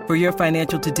 For your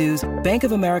financial to-dos, Bank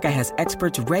of America has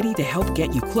experts ready to help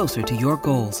get you closer to your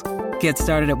goals. Get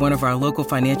started at one of our local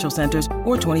financial centers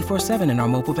or 24/7 in our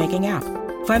mobile banking app.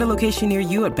 Find a location near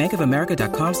you at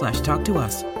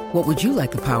bankofamerica.com/talktous. What would you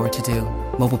like the power to do?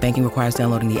 Mobile banking requires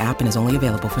downloading the app and is only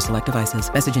available for select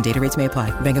devices. Message and data rates may apply.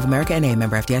 Bank of America NA,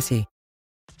 member FDIC.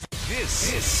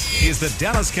 This is the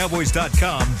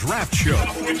DallasCowboys.com Draft Show.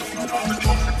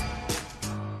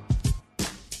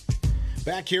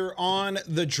 Back here on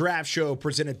the Draft Show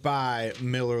presented by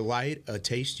Miller Lite, a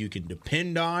taste you can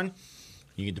depend on.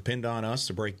 You can depend on us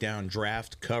to break down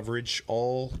draft coverage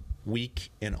all week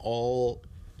and all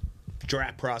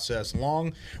draft process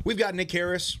long. We've got Nick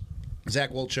Harris,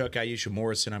 Zach Wolchuk, Aisha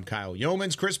Morrison. I'm Kyle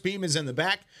Yeomans. Chris Beam is in the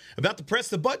back, about to press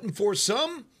the button for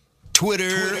some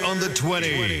Twitter on the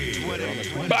 20.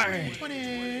 Bang.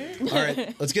 All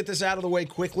right, let's get this out of the way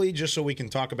quickly just so we can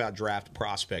talk about draft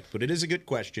prospect. But it is a good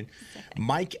question.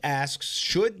 Mike asks,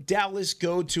 should Dallas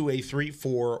go to a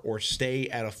 3-4 or stay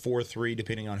at a 4-3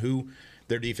 depending on who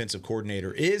their defensive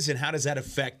coordinator is, and how does that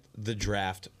affect the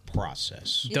draft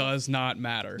process? Does not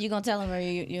matter. You gonna tell him, or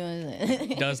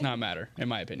you Does not matter, in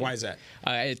my opinion. Why is that?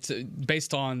 It's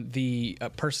based on the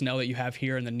personnel that you have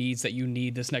here and the needs that you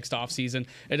need this next offseason.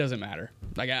 It doesn't matter.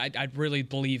 Like I really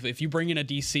believe if you bring in a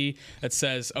DC that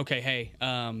says, okay, hey,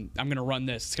 I'm going to run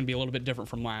this. It's going to be a little bit different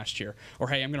from last year. Or,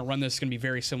 hey, I'm going to run this. It's going to be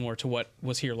very similar to what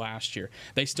was here last year.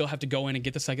 They still have to go in and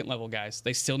get the second level guys.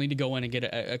 They still need to go in and get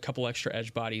a couple extra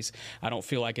edge bodies. I don't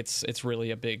feel like it's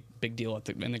really a big deal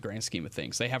in the grand scheme of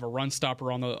things. They have a run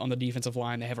stopper on the defensive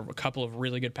line. They have a couple of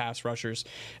really good pass rushers.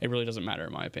 It really doesn't matter,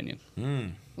 in my opinion.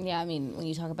 Yeah, I mean, when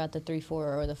you talk about the 3-4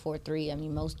 or the 4-3, I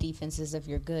mean, most defenses, if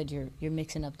you're good, you're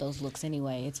mixing up those looks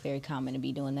anyway. It's very common to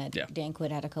be doing that. Yeah. Dan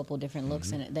Quitt had a couple different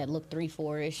looks in it that look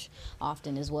 3-4-ish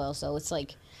often as well. So it's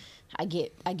like, I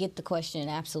get the question,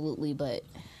 absolutely, but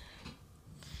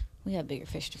we have bigger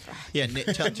fish to fry. Yeah, Nick,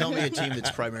 tell me a team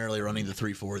that's primarily running the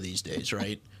 3-4 these days,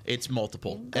 right? It's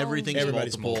multiple.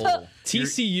 Everything's multiple.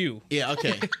 TCU. Yeah,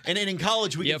 okay. And then in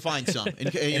college, we can find some.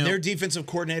 And their defensive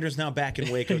coordinator's now back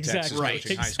in Waco, Texas,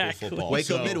 coaching high school football.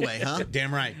 Waco Midway, huh?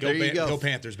 Damn right. Go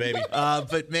Panthers, baby.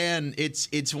 But, man,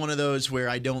 it's one of those where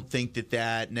I don't think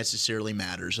that necessarily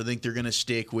matters. I think they're going to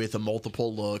stick with a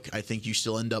multiple look. I think you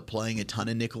still end up playing a ton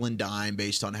of nickel and dime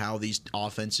based on how these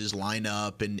offenses line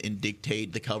up and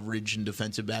dictate the coverage and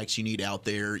defensive backs you need out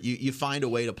there. You find a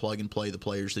way to plug and play the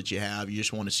players that you have. You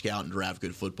just want to scout and draft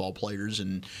good football players,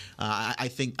 and I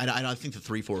think the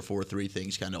 3-4-4-3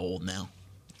 thing's kind of old now.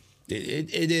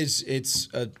 It is.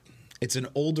 It's an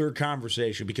older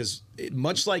conversation because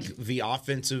much like the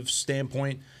offensive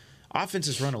standpoint,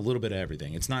 offenses run a little bit of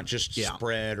everything. It's not just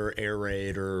spread or air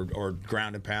raid or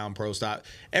ground and pound, pro stop.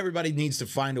 Everybody needs to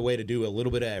find a way to do a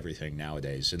little bit of everything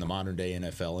nowadays in the modern day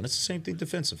NFL, and it's the same thing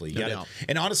defensively.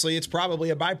 And honestly, it's probably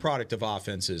a byproduct of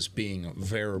offenses being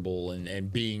variable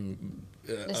and being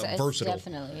versatile.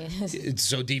 Definitely is.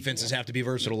 So defenses have to be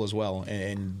versatile as well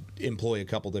and employ a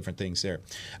couple different things there.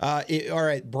 All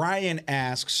right, Brian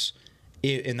asks.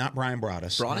 And not Brian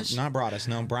Broaddus. Not Broaddus.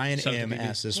 No, Brian M.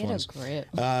 asked this one.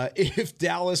 If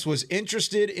Dallas was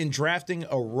interested in drafting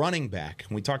a running back,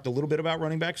 and we talked a little bit about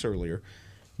running backs earlier,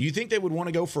 do you think they would want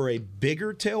to go for a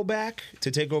bigger tailback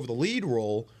to take over the lead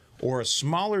role or a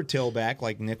smaller tailback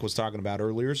like Nick was talking about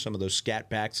earlier, some of those scat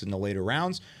backs in the later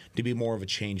rounds, to be more of a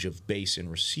change of base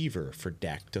and receiver for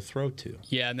Dak to throw to?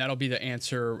 Yeah, and that'll be the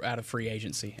answer out of free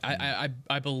agency.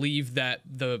 I believe that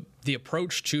the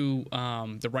approach to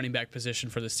the running back position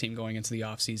for this team going into the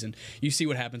offseason, you see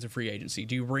what happens in free agency.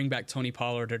 Do you bring back Tony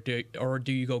Pollard or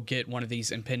do you go get one of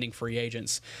these impending free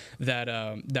agents that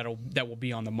will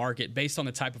be on the market? Based on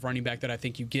the type of running back that I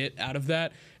think you get out of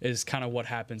that is kind of what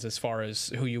happens as far as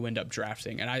who you end up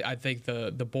drafting. And I think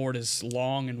the board is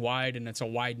long and wide, and it's a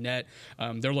wide net.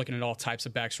 They're looking at all types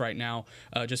of backs right now,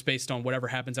 just based on whatever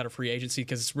happens out of free agency,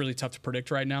 because it's really tough to predict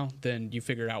right now. Then you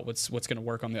figure out what's going to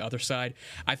work on the other side.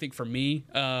 I think for me,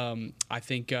 I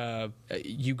think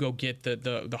you go get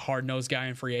the hard-nosed guy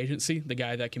in free agency, the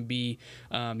guy that can be,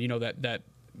 that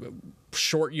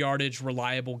short yardage,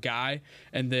 reliable guy,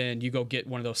 and then you go get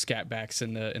one of those scat backs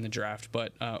in the draft,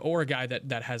 but or a guy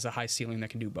that has a high ceiling that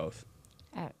can do both.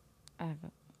 I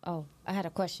had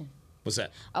a question. What's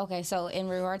that? Okay, so in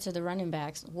regard to the running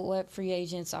backs, what free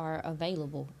agents are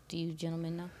available? Do you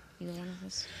gentlemen know? Either one of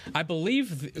us? I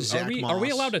believe. Are we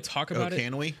allowed to talk about it?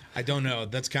 Can we? I don't know.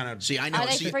 That's kind of. See, I know.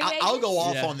 I'll go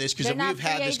off on this because we've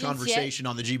had this conversation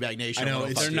on the G-Bag Nation. I know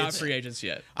they're not free agents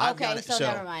yet. Okay, so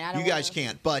never mind. I don't you guys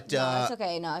can't. But no, it's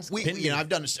okay. No, it's I've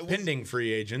done pending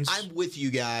free agents. I'm with you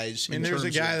guys. And there's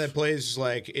a guy that plays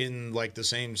in the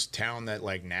same town that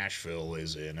Nashville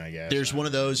is in. I guess there's one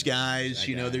of those guys.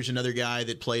 There's another guy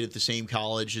that played at the same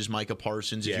college as Micah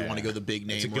Parsons. If you want to go the big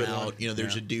name route,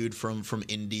 there's a dude from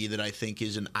Indy that I think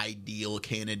is an ideal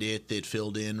candidate that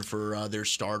filled in for their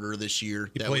starter this year.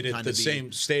 He played at the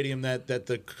same stadium that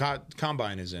the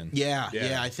combine is in. Yeah.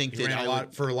 I think he ran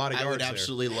for a lot of yards. I would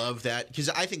absolutely love that because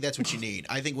I think that's what you need.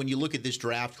 I think when you look at this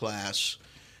draft class,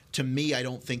 to me, I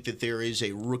don't think that there is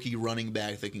a rookie running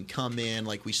back that can come in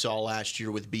like we saw last year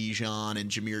with Bijan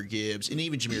and Jahmyr Gibbs. And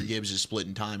even Jahmyr Gibbs is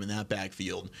splitting time in that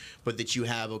backfield. But that you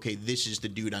have, okay, this is the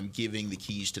dude I'm giving the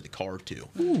keys to the car to.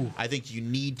 Ooh. I think you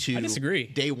need to. I disagree.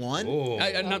 Day one?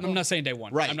 I'm not saying day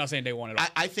one. Right. I'm not saying day one at all.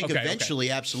 I think eventually,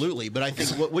 absolutely. But I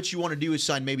think what you want to do is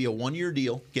sign maybe a one-year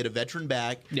deal, get a veteran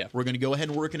back. Yeah. We're going to go ahead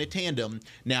and work in a tandem.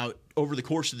 Now, over the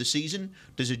course of the season,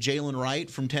 does a Jalen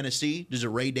Wright from Tennessee, does a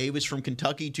Ray Davis from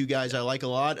Kentucky, two guys I like a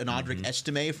lot, an Audric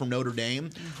Estime from Notre Dame,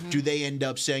 do they end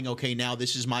up saying, okay, now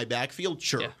this is my backfield?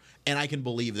 Sure. Yeah. and I can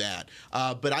believe that.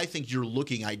 But I think you're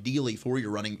looking ideally for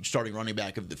your starting running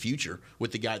back of the future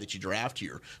with the guy that you draft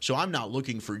here. So I'm not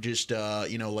looking for just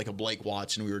like a Blake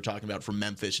Watson we were talking about from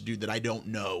Memphis, a dude that I don't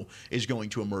know is going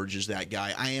to emerge as that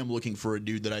guy. I am looking for a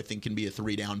dude that I think can be a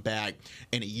 3-down back,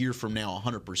 and a year from now,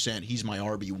 100%, he's my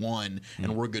RB1,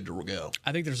 and we're good to go.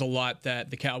 I think there's a lot that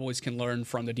the Cowboys can learn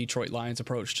from the Detroit Lions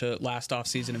approach to last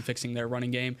offseason and fixing their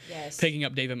running game. Yes. Picking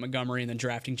up David Montgomery and then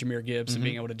drafting Jahmyr Gibbs and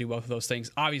being able to do both of those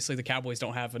things. Obviously, the Cowboys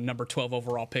don't have a number 12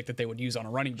 overall pick that they would use on a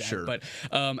running back, but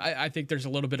I think there's a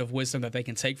little bit of wisdom that they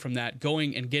can take from that,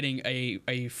 going and getting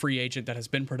a free agent that has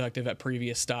been productive at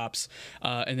previous stops,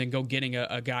 and then go getting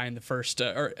a guy in the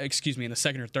in the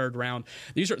second or third round.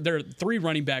 There are 3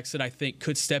 running backs that I think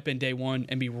could step in day one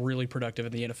and be really productive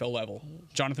at the NFL level: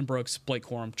 Jonathan Brooks, Blake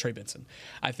Corum, Trey Benson.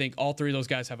 I think all 3 of those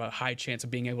guys have a high chance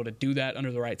of being able to do that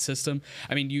under the right system.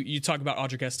 I mean, you talk about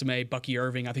Audric Estime, Bucky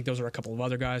Irving. I think those are a couple of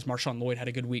other guys. Marshawn Lloyd had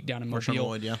a good week down in Mobile.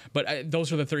 Lloyd, yeah. But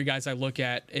those are the 3 guys I look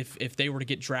at if they were to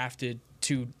get drafted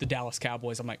to the Dallas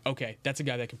Cowboys. I'm like, okay, that's a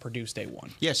guy that can produce day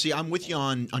one. Yeah, see, I'm with you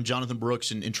on Jonathan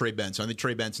Brooks and Trey Benson. I think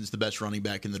Trey Benson's the best running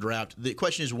back in the draft. The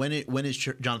question is, when is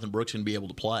Jonathan Brooks going to be able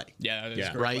to play? Yeah, that's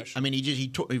a great right. question. I mean,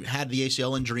 he had the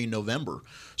ACL injury in November.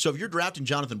 So if you're drafting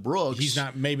Jonathan Brooks, he's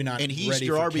not and he's ready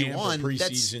your for RB1.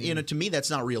 That's to me,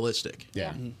 that's not realistic.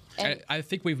 Yeah. I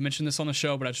think we've mentioned this on the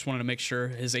show, but I just wanted to make sure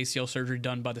his ACL surgery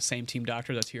done by the same team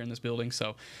doctor that's here in this building.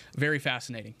 So very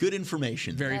fascinating. Good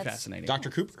information. Very fascinating. Dr.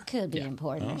 Cooper? Could be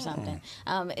important or something.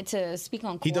 To speak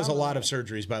on he does a Corum lot of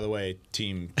surgeries, by the way,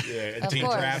 team course.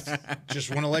 draft. Just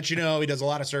want to let you know he does a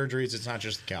lot of surgeries. It's not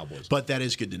just the Cowboys. But that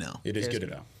is good to know. It is good to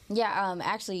know. Yeah,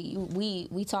 actually,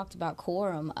 we talked about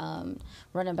Corum,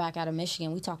 running back out of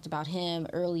Michigan. We talked about him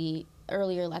earlier,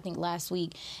 I think last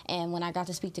week. And when I got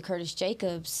to speak to Curtis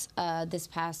Jacobs this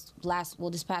past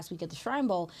week at the Shrine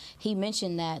Bowl, he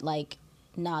mentioned that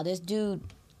this dude,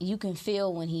 you can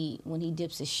feel when he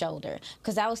dips his shoulder,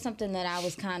 because that was something that I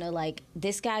was kind of like,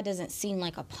 this guy doesn't seem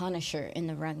like a punisher in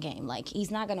the run game. Like,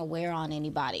 he's not going to wear on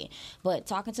anybody. But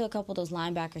talking to a couple of those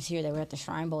linebackers here that were at the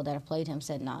Shrine Bowl that have played him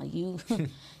said, you can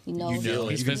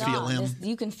feel him.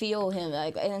 You can feel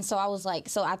him. And so I was like,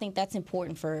 so I think that's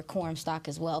important for Corum stock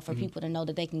as well, for people to know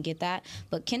that they can get that.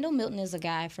 But Kendall Milton is a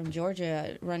guy from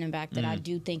Georgia, running back, that I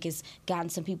do think has gotten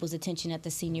some people's attention at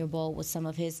the Senior Bowl with some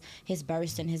of his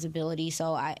burst and his ability.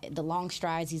 So the long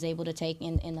strides he's able to take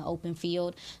in the open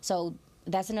field. So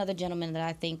that's another gentleman that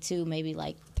I think too, maybe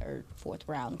like 3rd, 4th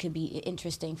round, could be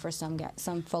interesting for some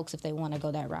folks if they want to go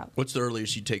that route. What's the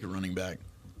earliest you take a running back?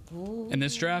 Ooh. In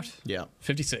this draft? Yeah.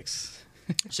 56.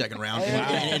 Second round.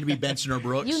 And it'd be Benson or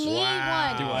Brooks. You need one.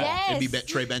 Yes. It'd be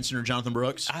Trey Benson or Jonathan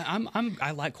Brooks.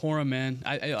 I like Corum, man.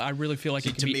 I really feel like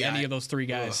it could be any of those 3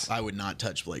 guys. I would not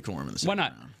touch Blake Corum in the second Why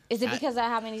not? round. Is it because of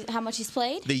how much he's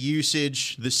played? The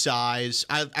usage, the size.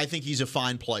 I think he's a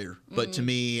fine player, but to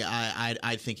me,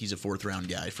 I think he's a 4th round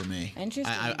guy for me. Interesting.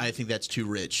 I think that's too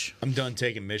rich. I'm done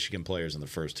taking Michigan players in the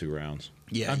first 2 rounds.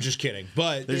 Yeah, I'm just kidding.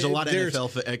 But there's a lot of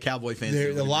NFL Cowboy fans.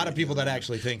 There's a lot of people that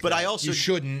actually think. But that. I also you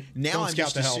shouldn't. Now I'm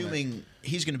just assuming helmet.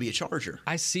 He's going to be a Charger.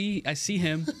 I see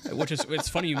him, which is it's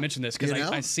funny you mentioned this, because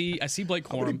I see Blake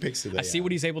Corum. I see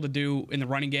what he's able to do in the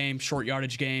running game, short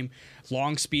yardage game,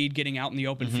 long speed, getting out in the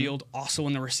open field, also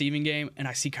in the receiving game, and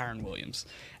I see Kyren Williams.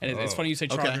 And it's funny you say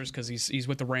Chargers, because he's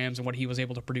with the Rams and what he was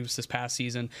able to produce this past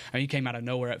season. I mean, he came out of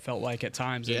nowhere, it felt like at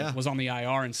times, and was on the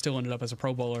IR and still ended up as a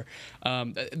Pro Bowler.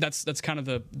 That's kind of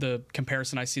the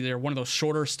comparison I see there. One of those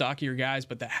shorter, stockier guys,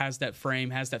 but that has that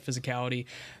frame, has that physicality.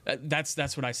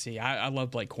 That's what I see. I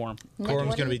love Blake Corum.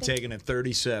 Corum's going to be taken at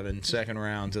 37, second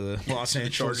round to the Los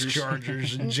Angeles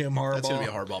Chargers and Jim Harbaugh. That's going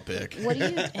to be a Harbaugh pick.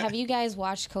 Have you guys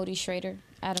watched Cody Schrader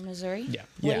out of Missouri? Yeah.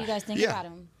 What do you guys think about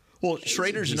him? Well,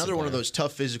 Schrader's another one of those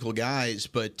tough physical guys,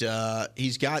 but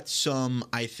he's got some,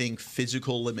 I think,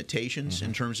 physical limitations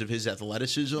in terms of his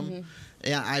athleticism.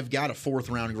 Yeah, I've got a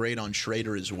 4th round grade on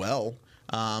Schrader as well.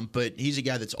 But he's a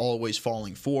guy that's always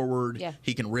falling forward. Yeah.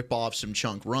 He can rip off some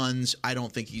chunk runs. I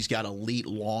don't think he's got elite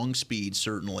long speed,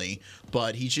 certainly,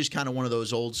 but he's just kind of one of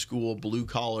those old school blue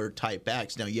collar type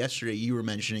backs. Now, yesterday you were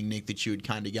mentioning, Nick, that you had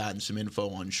kind of gotten some info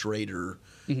on Schrader,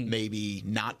 maybe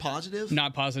not positive?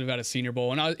 Not positive at a Senior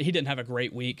Bowl, and he didn't have a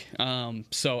great week.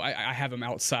 So I have him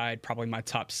outside probably my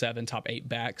top 7, top 8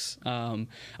 backs. I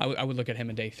would look at him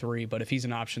in day 3, but if he's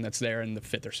an option that's there in the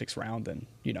 5th or 6th round, then,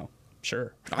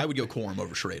 sure. I would go Corum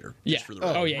over Schrader. Yeah. For the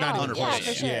not 100%. Yeah,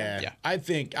 for sure. Yeah. I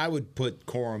think I would put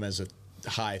Corum as a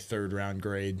high 3rd round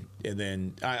grade, and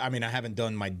then I mean I haven't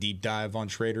done my deep dive on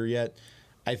Schrader yet.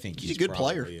 I think he's a good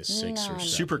probably player. A 6 or 7.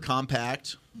 Super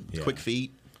compact, quick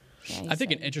feet. I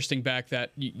think an interesting back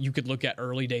that you could look at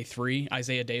early day 3,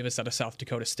 Isaiah Davis out of South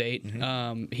Dakota State.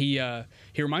 He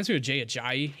reminds me of Jay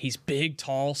Ajayi. He's big,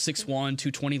 tall, 6'1",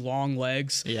 220, long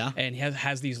legs. Yeah. And he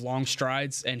has these long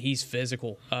strides, and he's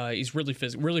physical. He's really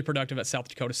really productive at South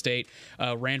Dakota State.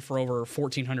 Ran for over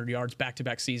 1,400 yards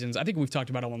back-to-back seasons. I think we've talked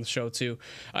about him on the show, too.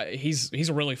 He's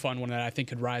a really fun one that I think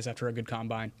could rise after a good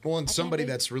combine. Well, and somebody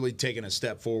that's really taken a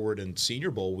step forward in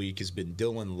Senior Bowl week has been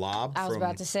Dylan Lobb. I was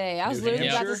about to say. I was literally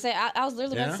about to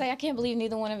say. I can't believe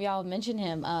neither one of y'all mentioned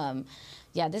him.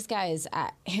 Yeah, this guy is. I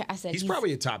said he's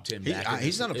probably a top 10 back.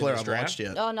 He's not a player I've watched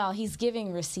yet. Oh no, he's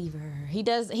giving receiver. He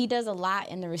does a lot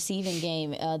in the receiving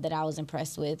game that I was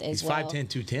impressed with as well. He's 5'10",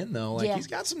 210 though. Like he's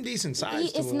got some decent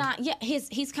size. It's not. Yeah,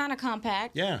 he's kind of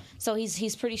compact. Yeah. So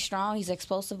he's pretty strong. He's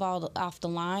explosive off the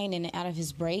line and out of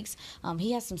his breaks.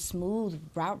 He has some smooth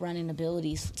route running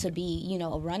abilities to be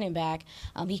a running back.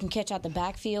 He can catch out the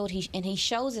backfield. He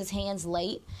shows his hands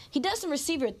late. He does some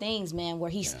receiver things, man,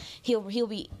 where he'll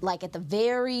be like at the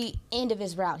very end of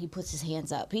his route, he puts his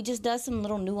hands up. He just does some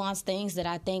little nuanced things that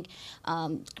I think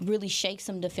really shake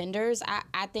some defenders.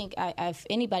 I think if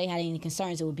anybody had any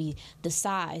concerns, it would be the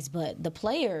size. But the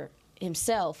player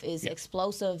himself is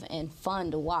explosive and fun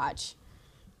to watch.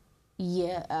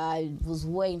 Yeah, I was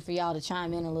waiting for y'all to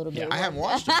chime in a little bit. I haven't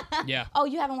watched him. Yeah. Oh,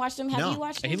 you haven't watched him? Have you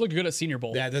watched him? He looked good at Senior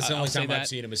Bowl. Yeah, that's the only time I've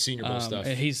seen him is Senior Bowl stuff.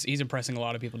 And he's impressing a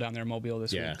lot of people down there in Mobile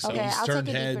this week. So okay, he's turned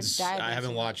heads. I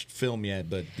haven't watched film yet,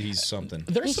 but he's something.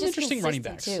 There's some interesting running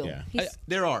backs. Too. Yeah.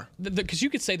 There are. Because you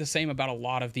could say the same about a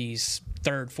lot of these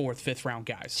 3rd, 4th, 5th round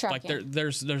guys. Like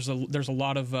there's a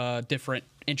lot of different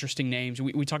interesting names.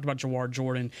 We talked about Jawar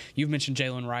Jordan. You've mentioned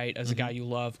Jalen Wright as a guy you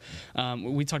love.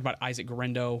 We talked about Isaac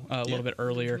Garendo a little bit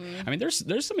earlier. I mean,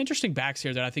 there's some interesting backs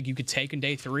here that I think you could take in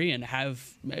day 3 and have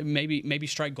maybe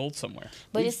strike gold somewhere.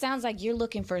 But it sounds like you're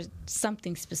looking for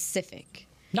something specific.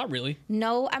 Not really.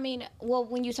 No, I mean, well,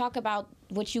 when you talk about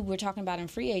what you were talking about in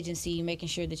free agency, making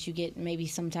sure that you get maybe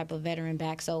some type of veteran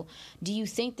back. So do you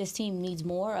think this team needs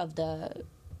more of the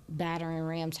battering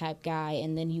ram type guy,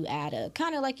 and then you add a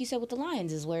kind of like you said with the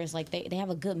Lions is where it's like they have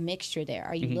a good mixture there?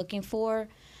 Are you looking for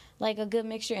like a good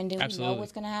mixture, and do we know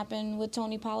what's going to happen with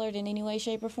Tony Pollard in any way,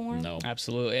 shape, or form? No,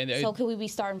 absolutely. And so could we be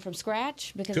starting from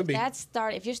scratch? Because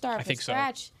if you're starting from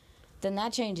scratch, then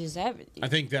that changes everything. I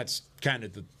think that's kind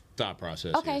of the thought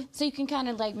process. Okay, here. So you can kind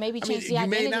of like maybe change the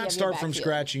identity You may of not your start from backfield.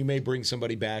 scratch. You may bring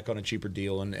somebody back on a cheaper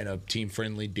deal and a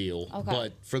team-friendly deal. Okay.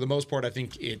 But for the most part, I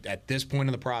think at this point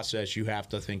in the process, you have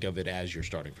to think of it as you're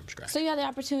starting from scratch. So you have the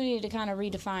opportunity to kind of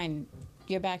redefine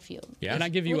your backfield. Yeah. Can I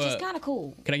give you which is kind of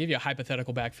cool. Can I give you a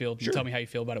hypothetical backfield? Sure. And tell me how you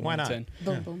feel about it. Why 1 not? to 10.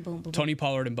 Boom, boom, boom, boom. Tony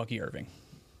Pollard and Bucky Irving.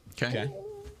 Okay.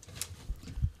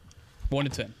 1 to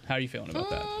 10. How are you feeling about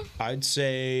that? I'd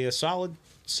say a solid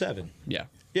 7. Yeah.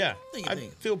 Yeah, I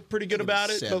feel pretty good about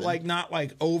it, but like not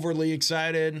like overly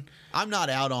excited. I'm not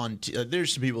out on.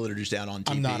 There's some people that are just out on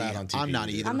TP. I'm not out on TP. I'm not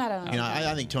either. I'm not out on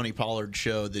I think Tony Pollard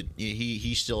showed that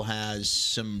he still has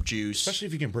some juice, especially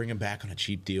if you can bring him back on a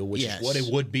cheap deal, which is what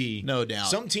it would be. No doubt.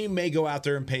 Some team may go out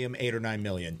there and pay him $8 or $9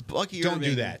 million. Bucky Don't Irving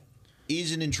do that.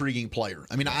 He's an intriguing player.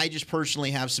 I mean, I just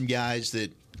personally have some guys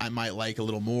that I might like a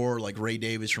little more, like Ray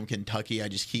Davis from Kentucky. I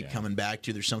just keep coming back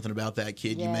to. There's something about that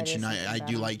kid. Yeah, you mentioned I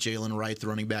do like Jalen Wright, the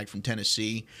running back from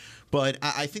Tennessee. But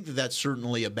I think that's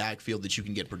certainly a backfield that you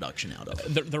can get production out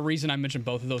of. The reason I mentioned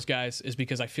both of those guys is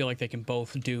because I feel like they can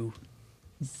both do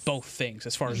both things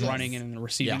as far as running and in the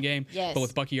receiving game. Yes. But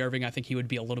with Bucky Irving, I think he would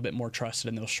be a little bit more trusted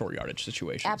in those short yardage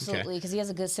situations. Absolutely, because he has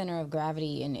a good center of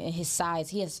gravity and his size.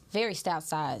 He has very stout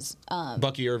size.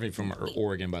 Bucky Irving from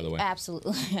Oregon, by the way.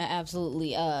 Absolutely,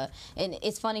 absolutely. And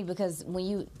it's funny because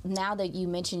now that you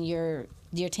mention your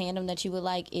tandem that you would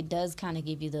like, it does kind of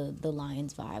give you the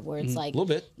Lions vibe, where it's like a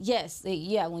little bit. Yes,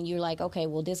 yeah. When you're like, okay,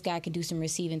 well, this guy can do some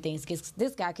receiving things.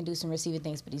 This guy can do some receiving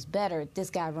things, but he's better. This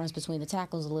guy runs between the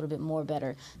tackles a little bit more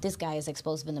better. This guy is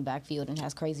explosive in the backfield and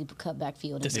has crazy cut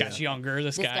backfield. This guy's younger.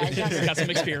 This guy's got some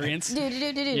experience.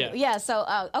 Yeah.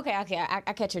 So okay.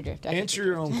 I catch your drift. Answer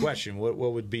your own question. What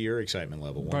would be your excitement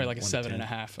level? Probably like a 7.5.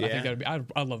 I think that would be.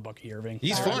 I love Bucky Irving.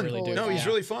 He's fun. Really do. No, he's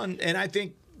really fun, and I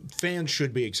think fans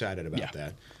should be excited about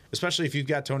that. Especially if you've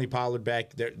got Tony Pollard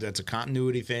back, that's a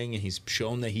continuity thing, and he's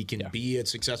shown that he can be a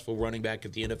successful running back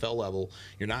at the NFL level.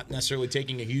 You're not necessarily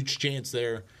taking a huge chance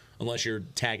there unless you're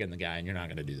tagging the guy, and you're not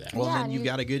going to do that. Well, then you've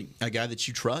got a guy that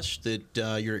you trust,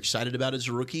 that you're excited about as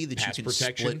a rookie, that pass you can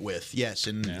split with. Yes,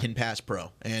 and can pass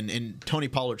pro. And Tony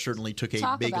Pollard certainly took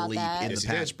a big leap in the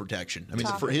pass protection. I mean,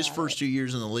 for his first 2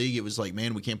 years in the league, it was like,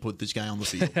 man, we can't put this guy on the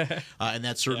field. And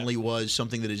that certainly was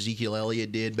something that Ezekiel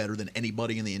Elliott did better than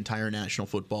anybody in the entire National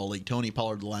Football League. Tony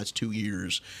Pollard, the last 2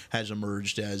 years, has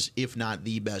emerged as, if not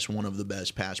the best, one of the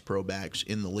best pass pro backs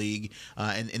in the league.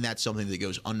 And that's something that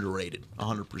goes underrated,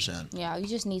 100%. Yeah, you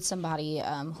just need somebody,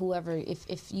 whoever,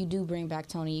 if you do bring back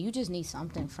Tony, you just need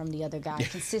something from the other guy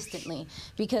consistently,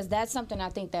 because that's something I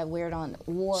think that wore on.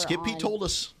 Skippy told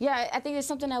us. Yeah, I think it's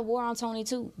something that wore on Tony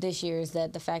too this year, is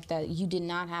that the fact that you did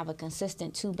not have a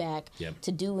consistent two-back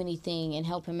to do anything and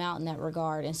help him out in that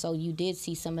regard, and so you did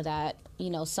see some of that.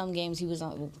 Some games he was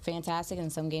fantastic,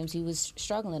 and some games he was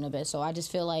struggling a bit. So I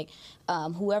just feel like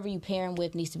whoever you pair him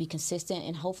with needs to be consistent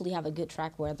and hopefully have a good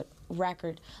track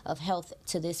record of health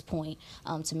to this point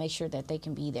to make sure that they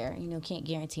can be there. Can't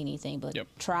guarantee anything, but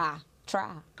try.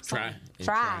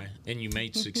 And you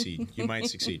might succeed. You might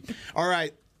succeed. All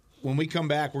right. When we come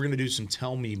back, we're going to do some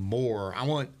Tell Me More. I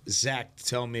want Zach to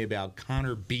tell me about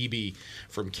Connor Beebe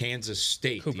from Kansas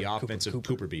State, the offensive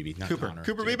Cooper Beebe, not Connor.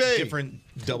 Cooper Beebe. Different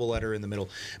double letter in the middle.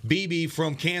 Beebe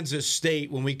from Kansas State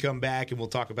when we come back, and we'll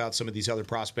talk about some of these other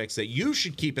prospects that you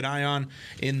should keep an eye on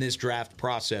in this draft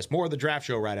process. More of the Draft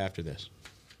Show right after this.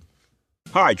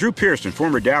 Hi, Drew Pearson,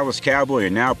 former Dallas Cowboy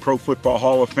and now Pro Football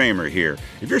Hall of Famer here.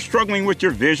 If you're struggling with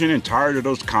your vision and tired of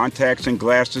those contacts and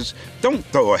glasses, don't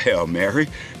throw a Hail Mary.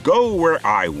 Go where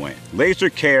I went. Laser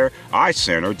Care Eye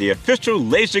Center, the official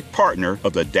LASIK partner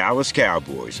of the Dallas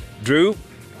Cowboys. Drew,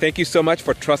 thank you so much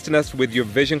for trusting us with your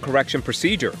vision correction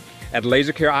procedure. At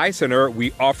Laser Care Eye Center,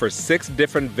 we offer 6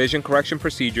 different vision correction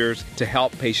procedures to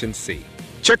help patients see.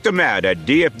 Check them out at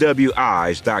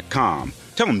dfweyes.com.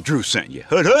 Tell them Drew sent you.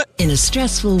 Hood, hood. In a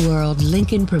stressful world,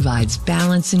 Lincoln provides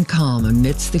balance and calm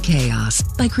amidst the chaos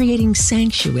by creating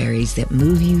sanctuaries that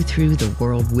move you through the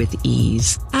world with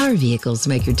ease. Our vehicles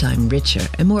make your time richer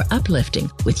and more uplifting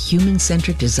with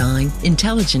human-centric design,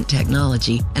 intelligent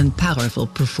technology, and powerful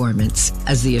performance.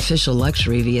 As the official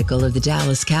luxury vehicle of the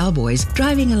Dallas Cowboys,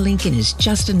 driving a Lincoln is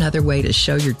just another way to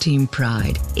show your team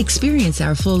pride. Experience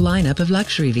our full lineup of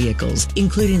luxury vehicles,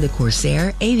 including the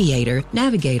Corsair, Aviator,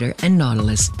 Navigator, and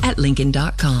Nautilus at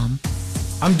Lincoln.com.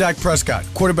 I'm Dak Prescott,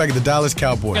 quarterback of the Dallas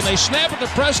Cowboys. And they snap it to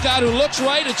Prescott, who looks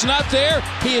right. It's not there.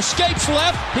 He escapes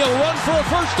left. He'll run for a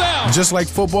first down. Just like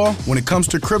football, when it comes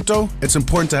to crypto, it's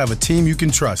important to have a team you can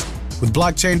trust. With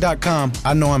Blockchain.com,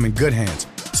 I know I'm in good hands.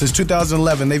 Since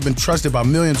 2011, they've been trusted by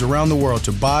millions around the world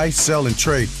to buy, sell, and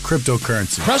trade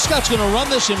cryptocurrency. Prescott's going to run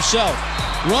this himself.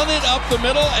 Run it up the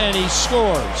middle, and he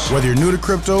scores. Whether you're new to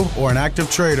crypto or an active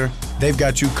trader, they've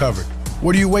got you covered.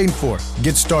 What are you waiting for?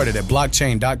 Get started at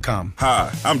blockchain.com.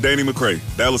 Hi, I'm Danny McCray,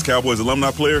 Dallas Cowboys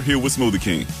alumni player here with Smoothie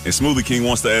King. And Smoothie King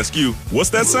wants to ask you, what's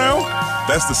that sound?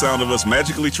 That's the sound of us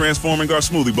magically transforming our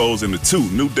smoothie bowls into 2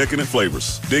 new decadent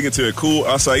flavors. Dig into a cool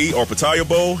acai or pitaya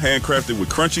bowl, handcrafted with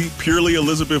crunchy, purely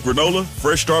Elizabeth granola,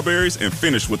 fresh strawberries, and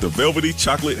finished with a velvety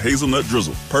chocolate hazelnut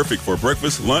drizzle. Perfect for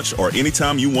breakfast, lunch, or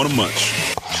anytime you want to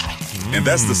munch. And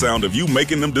that's the sound of you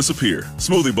making them disappear.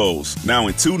 Smoothie bowls, now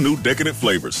in 2 new decadent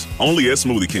flavors. Only at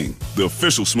Smoothie King, the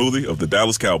official smoothie of the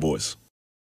Dallas Cowboys.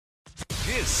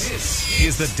 This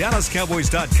is the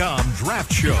DallasCowboys.com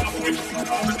Draft Show.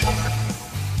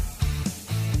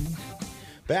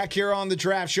 Back here on the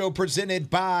Draft Show, presented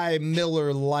by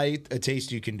Miller Lite, a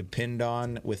taste you can depend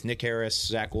on, with Nick Harris,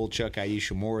 Zach Wolchuk,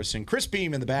 Aisha Morrison, Chris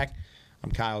Beam in the back.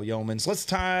 I'm Kyle Yeomans. Let's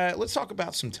talk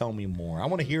about some Tell Me More. I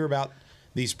want to hear about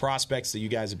these prospects that you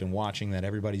guys have been watching that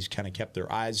everybody's kind of kept their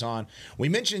eyes on. We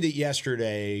mentioned it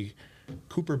yesterday.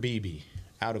 Cooper Beebe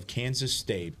out of Kansas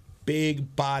State,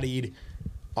 big-bodied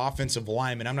offensive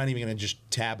lineman. I'm not even going to just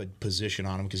tab a position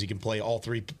on him because he can play all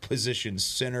 3 positions: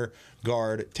 center,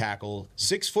 guard, tackle.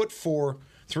 6'4",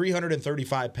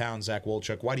 335 pounds, Zach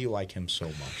Wolchuk. Why do you like him so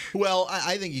much? Well,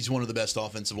 I think he's one of the best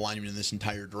offensive linemen in this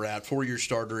entire draft. 4-year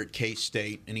starter at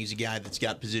K-State, and he's a guy that's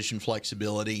got position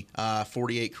flexibility.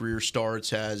 48 career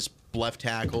starts, has left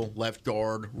tackle, left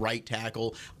guard, right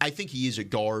tackle. I think he is a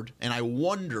guard, and I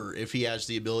wonder if he has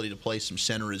the ability to play some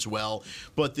center as well.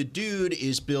 But the dude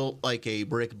is built like a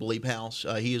brick bleep house.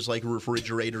 He is like a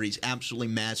refrigerator. He's absolutely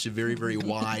massive, very, very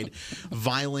wide,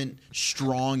 violent,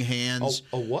 strong hands.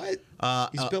 A what?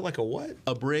 He's built like a what?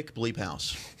 A brick bleep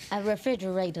house. A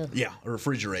refrigerator. Yeah, a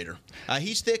refrigerator.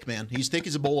 He's thick, man. He's thick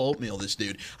as a bowl of oatmeal, this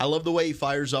dude. I love the way he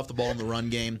fires off the ball in the run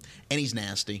game, and he's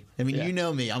nasty. I mean, you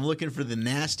know me. I'm looking for the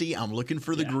nasty. I'm looking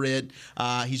for the grit.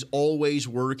 He's always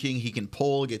working. He can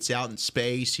pull, gets out in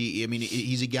space.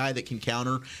 He's a guy that can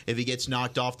counter. If he gets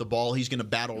knocked off the ball, he's going to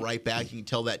battle right back. You can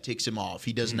tell that ticks him off.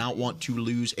 He does not want to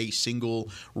lose a single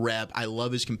rep. I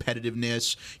love his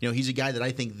competitiveness. You know, he's a guy that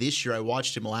I think this year, I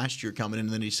watched him last year coming in,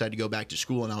 and then he decided to go back to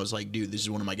school, and I was like, dude, this is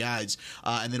one of my guys.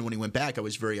 And then when he went back, I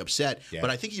was very upset. Yeah. But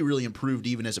I think he really improved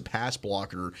even as a pass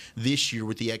blocker this year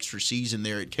with the extra season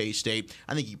there at K-State.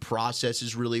 I think he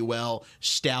processes really well,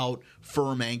 stout,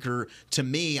 firm anchor. To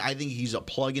me, I think he's a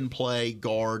plug-and-play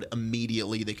guard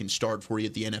immediately that can start for you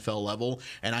at the NFL level,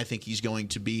 and I think he's going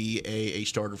to be a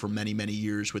starter for many, many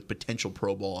years with potential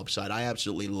Pro Bowl upside. I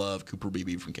absolutely love Cooper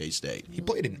Beebe from K-State. He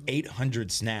played in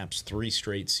 800 snaps 3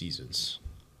 straight seasons.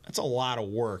 That's a lot of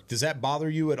work. Does that bother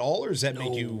you at all, or does that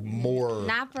make you more...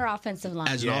 Not for offensive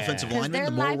linemen. As an offensive lineman,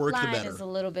 the more work, the better. Their lifeline is a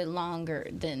little bit longer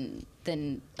than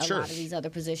a lot of these other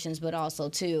positions, but also,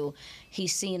 too,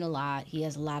 he's seen a lot. He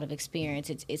has a lot of experience.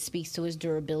 It speaks to his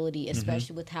durability,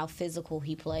 especially with how physical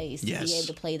he plays. Yes. To be able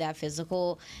to play that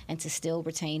physical and to still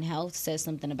retain health says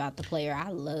something about the player. I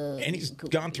love. And he's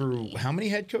gone through how many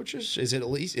head coaches? Is it at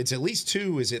least? It's at least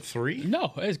 2. Is it 3?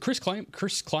 No, Chris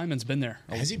Kleiman's been there.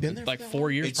 Has he been there? Like 4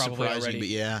 years, it's probably already. But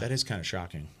yeah, that is kind of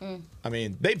shocking. I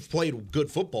mean, they've played good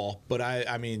football, but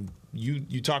I mean.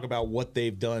 You talk about what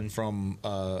they've done from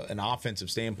an offensive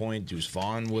standpoint. Deuce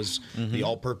Vaughn was the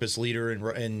all-purpose leader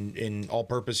in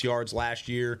all-purpose yards last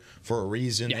year for a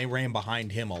reason. Yeah. They ran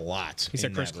behind him a lot. He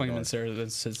said Chris Kleiman's there.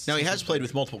 Now, he has played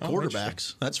with multiple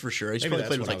quarterbacks. That's for sure. He's probably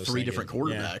played with like 3 different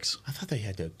quarterbacks. Yeah. I thought they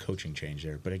had a coaching change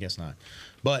there, but I guess not.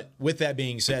 But with that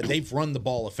being said, they've run the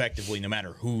ball effectively no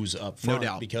matter who's up front, no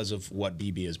doubt, because of what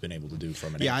BB has been able to do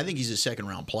from an I think he's a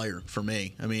second-round player for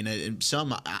me. I mean,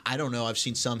 I don't know. I've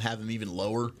seen some have him even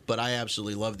lower, but I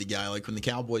absolutely love the guy. Like when the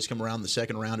Cowboys come around the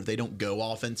second round, if they don't go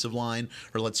offensive line,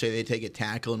 or let's say they take a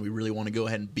tackle and we really want to go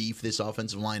ahead and beef this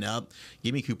offensive line up,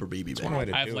 give me Cooper Beebe.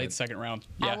 I have late second round.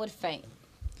 Yeah. I would faint.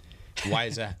 Why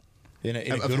is that? In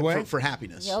a good way? For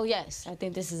happiness. Oh, yes. I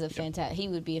think this is a fantastic. He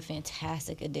would be a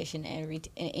fantastic addition to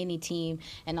any team.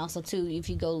 And also, too, if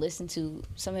you go listen to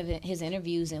some of his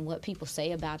interviews and what people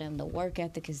say about him, the work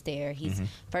ethic is there. He's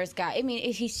first guy. I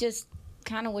mean, he's just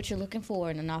kind of what you're looking for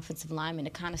in an offensive lineman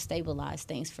to kind of stabilize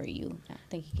things for you. I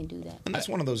think he can do that. And that's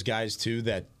one of those guys, too,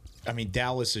 that I mean,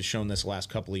 Dallas has shown this last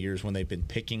couple of years when they've been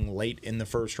picking late in the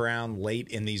first round, late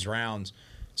in these rounds.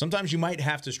 Sometimes you might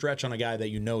have to stretch on a guy that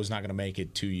you know is not going to make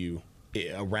it to you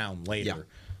a round later.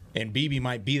 Yeah. And Beebe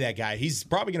might be that guy. He's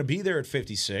probably going to be there at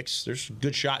 56. There's a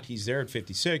good shot he's there at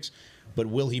 56, but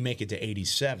will he make it to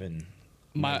 87?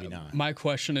 Maybe not. My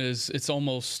question is, it's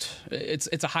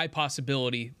a high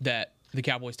possibility that the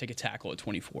Cowboys take a tackle at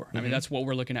 24. I mean, that's what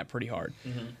we're looking at pretty hard.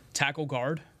 Tackle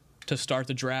guard to start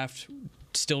the draft.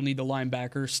 Still need the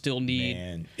linebacker. Still need.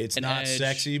 Man, it's not edge.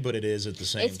 Sexy, but it is at the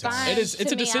same time. It is.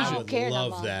 It's a decision. I would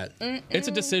love that. It's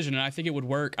a decision, and I think it would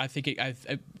work. I think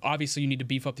obviously you need to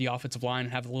beef up the offensive line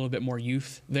and have a little bit more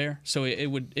youth there. So it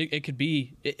would have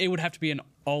to be an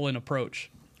all-in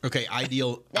approach. Okay,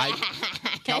 ideal.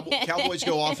 Cowboys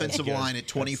go offensive line at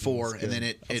 24, and then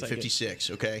at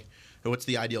 56. Okay, what's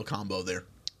the ideal combo there?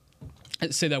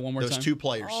 Say that one more time. Those 2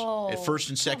 players at first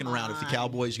and second round. If the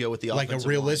Cowboys go with the offensive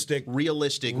line.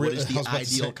 Realistic. What is the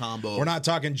ideal combo? We're not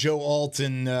talking Joe Alt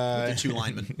and the 2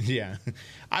 linemen. Yeah,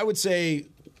 I would say.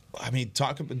 I mean,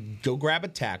 go grab a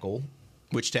tackle.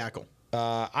 Which tackle?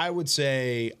 I would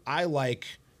say I like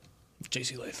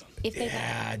J.C. Latham.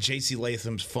 J.C.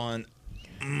 Latham's fun.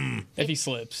 If he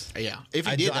slips. Yeah. If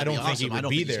he did, I don't think he would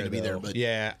be there. But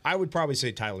yeah, I would probably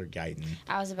say Tyler Guyton.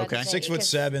 I was about to say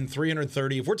 6'7",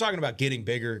 330. If we're talking about getting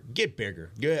bigger, get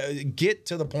bigger. Get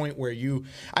to the point where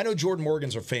I know Jordan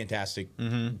Morgan's a fantastic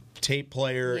tape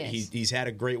player. Yes. He's had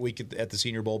a great week at the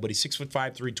Senior Bowl, but he's 6'5",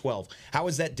 312. How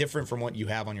is that different from what you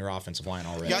have on your offensive line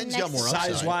already? Guyton's got more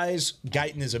upside. Size-wise,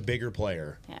 Guyton is a bigger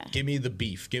player. Yeah. Give me the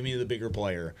beef. Give me the bigger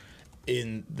player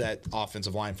in that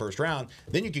offensive line first round.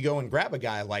 Then you could go and grab a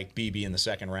guy like BB in the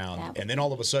second round, and then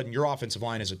all of a sudden your offensive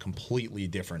line is a completely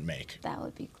different make. That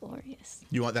would be glorious.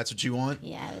 That's what you want?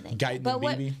 Yeah, I would think. Guyton and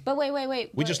BB. But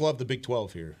wait. We just love the Big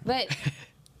 12 here. But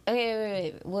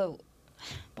wait. Well,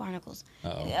 Barnacles. No.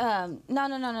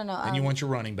 And you want your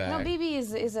running back. No, BB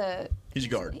is a. He's a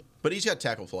guard, but he's got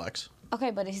tackle flex. Okay,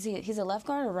 but he's a left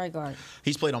guard or right guard?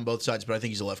 He's played on both sides, but I think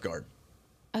he's a left guard.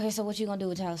 Okay, so what you gonna do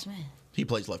with Tyler Smith? He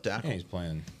plays left tackle. Yeah, he's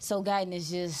playing. So Guyton is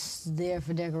just there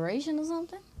for decoration or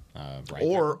something? Right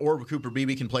or Cooper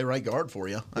Beebe can play right guard for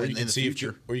you in the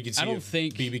future. Or you can see if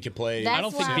Beebe could play. I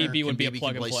don't think Beebe would be a Beebe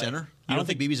plug can and play play center. You don't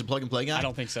think Beebe's a plug and play guy? I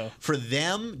don't think so. For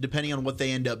them, depending on what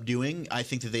they end up doing, I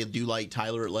think that they do like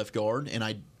Tyler at left guard,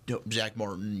 and Zach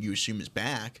Martin, you assume, is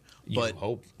back. But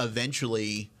hope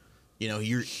eventually,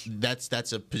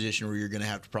 that's a position where you're going to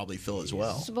have to probably fill as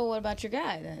well. But what about your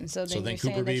guy then? So then you're Cooper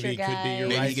saying that your Beebe guy could be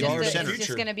your right guard. is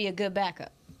just going to be a good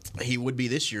backup. He would be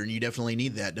this year, and you definitely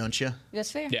need that, don't you?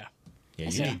 That's fair. Yeah. Yeah,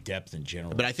 you need depth in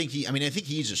general. But I think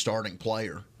he's a starting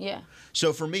player. Yeah.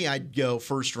 So for me, I'd go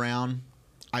first round.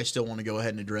 I still want to go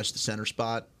ahead and address the center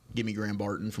spot. Give me Graham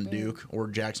Barton from Duke or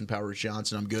Jackson Powers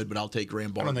Johnson. I'm good, but I'll take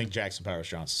Graham Barton. I don't think Jackson Powers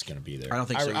Johnson's going to be there. I don't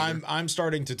think so either. I'm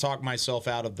starting to talk myself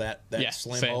out of that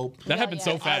slim hope. That happened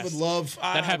so fast. I would love.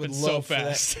 That happened so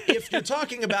fast. If you're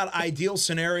talking about ideal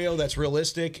scenario that's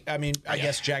realistic, I mean, I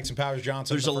guess Jackson Powers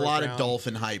Johnson. There's a lot of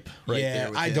Dolphin hype right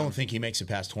there. Yeah, I don't think he makes it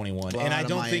past 21, and I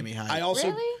don't think. Hype. I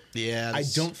also. Really? Yeah. I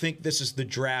don't think this is the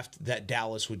draft that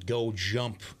Dallas would go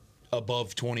jump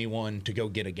above 21 to go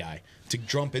get a guy. To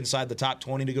jump inside the top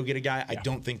 20 to go get a guy, I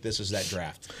don't think this is that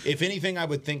draft. If anything, I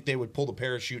would think they would pull the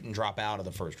parachute and drop out of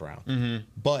the first round. Mm-hmm.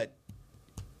 But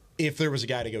if there was a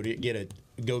guy to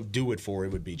go do it for,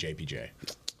 it would be JPJ.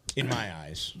 In my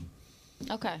eyes.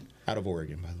 Okay. Out of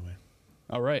Oregon, by the way.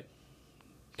 All right.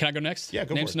 Can I go next? Yeah,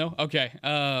 go Names for it. to know? Okay.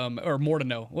 Or more to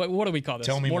know. What do we call this?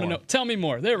 Tell me more. To know. Tell me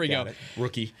more. There we go.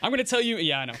 Rookie. I'm going to tell you.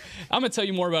 Yeah, I know. I'm going to tell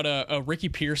you more about a Ricky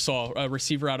Pearsall, a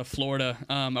receiver out of Florida,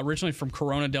 originally from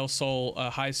Corona del Sol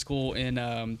High School in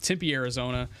Tempe,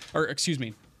 Arizona. Or excuse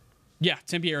me. Yeah,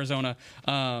 Tempe, Arizona.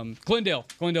 Glendale,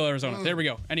 Arizona. There we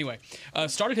go. Anyway,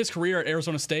 started his career at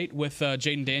Arizona State with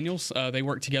Jaden Daniels. They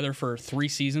worked together for 3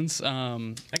 seasons.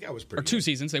 That guy was pretty. Or 2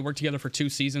 seasons. They worked together for 2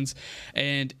 seasons,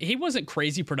 and he wasn't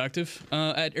crazy productive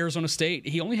at Arizona State.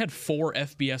 He only had 4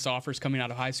 FBS offers coming out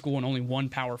of high school and only 1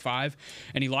 Power 5,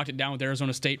 and he locked it down with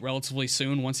Arizona State relatively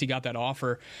soon once he got that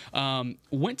offer.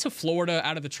 Went to Florida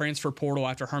out of the transfer portal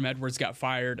after Herm Edwards got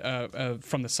fired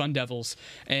from the Sun Devils,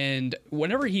 and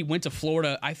whenever he went to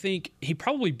Florida, I think he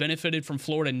probably benefited from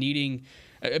Florida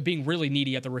being really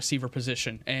needy at the receiver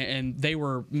position. And they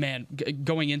were,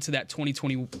 going into that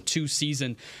 2022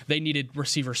 season, they needed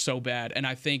receivers so bad. And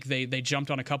I think they jumped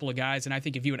on a couple of guys. And I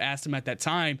think if you had asked them at that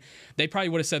time, they probably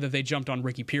would have said that they jumped on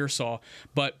Ricky Pearsall.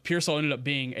 But Pearsall ended up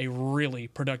being a really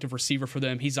productive receiver for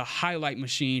them. He's a highlight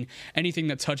machine. Anything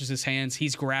that touches his hands,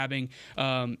 he's grabbing.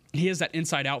 He has that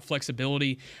inside-out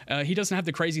flexibility. He doesn't have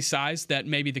the crazy size that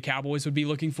maybe the Cowboys would be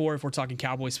looking for if we're talking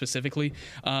Cowboys specifically.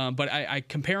 But I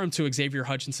compare him to Xavier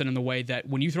Hutchinson in the way that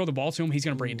when you throw the ball to him, he's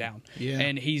going to bring it down. Yeah.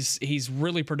 And he's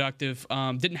really productive.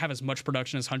 Didn't have as much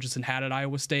production as Hutchinson had at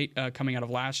Iowa State coming out of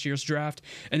last year's draft.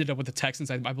 Ended up with the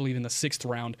Texans, I believe, in the 6th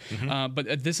round. Mm-hmm.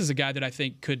 But this is a guy that I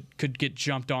think could get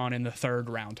jumped on in the 3rd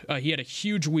round. He had a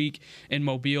huge week in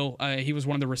Mobile. He was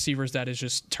one of the receivers that is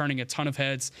just turning a ton of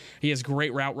heads. He has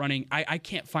great route running. I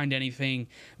can't find anything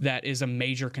that is a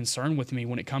major concern with me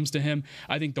when it comes to him.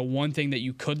 I think the one thing that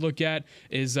you could look at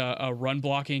is run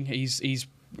blocking. He's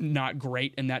not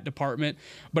great in that department,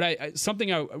 but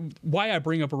why I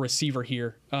bring up a receiver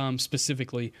here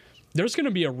specifically, there's going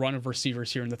to be a run of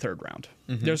receivers here in the 3rd round.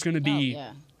 Mm-hmm. There's going to be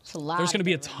There's going to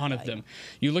be a ton of them.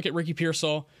 You look at Ricky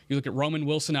Pearsall, you look at Roman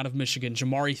Wilson out of Michigan,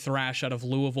 Jamari Thrash out of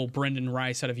Louisville, Brendan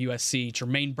Rice out of USC,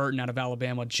 Jermaine Burton out of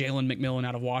Alabama, Jalen McMillan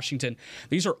out of Washington.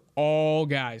 These are all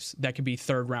guys that could be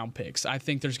 3rd round picks. I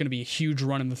think there's going to be a huge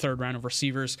run in the 3rd round of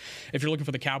receivers. If you're looking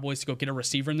for the Cowboys to go get a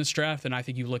receiver in this draft, then I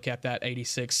think you look at that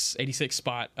 86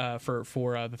 spot for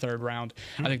the 3rd round.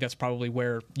 I think that's probably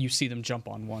where you see them jump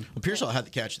on one. Well, Pearsall had the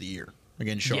catch of the year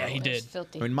against Charlotte. Yeah, he did.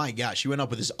 I mean, my gosh, he went up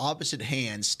with his opposite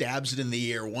hand, stabs it in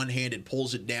the air, one-handed,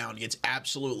 pulls it down, gets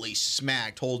absolutely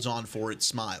smacked, holds on for it,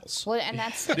 smiles. Well, and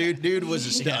that's dude was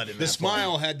a stud. In the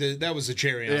smile that was the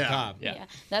cherry on top. Yeah,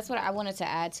 that's what I wanted to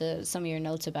add to some of your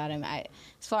notes about him. As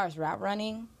far as route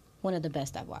running, one of the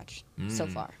best I've watched so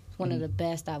far. One of the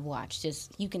best I've watched.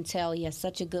 Just you can tell he has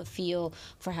such a good feel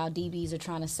for how DBs are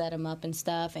trying to set him up and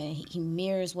stuff, and he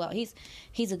mirrors well.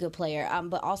 He's a good player.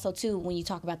 But also too, when you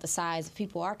talk about the size, if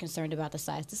people are concerned about the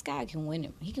size, this guy can win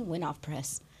him. He can win off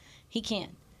press. He can.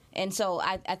 And so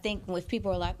I think if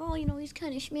people are like, oh, he's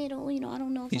kind of schmiddle, I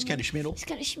don't know if he's kind of schmiddle. He's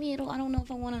kind of schmiddle. I don't know if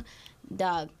I want to,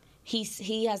 dog.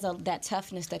 He has that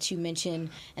toughness that you mentioned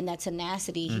and that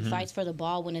tenacity. He fights for the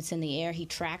ball when it's in the air. He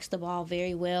tracks the ball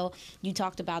very well. You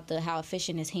talked about how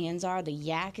efficient his hands are. The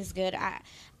yak is good.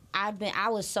 I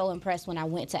was so impressed when I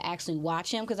went to actually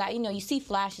watch him, because you see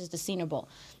flashes the Senior Bowl,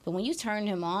 but when you turn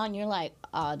him on, you're like,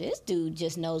 oh, this dude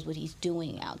just knows what he's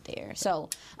doing out there. So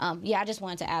I just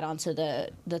wanted to add on to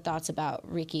the thoughts about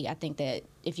Ricky. I think that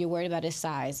if you're worried about his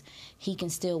size, he can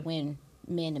still win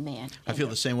man to man. I feel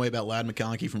the same way about Ladd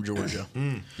McConkey from Georgia.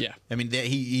 Yeah. I mean,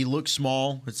 he looks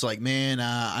small. It's like, man,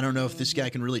 I don't know if this guy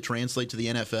can really translate to the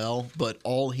NFL, but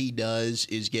all he does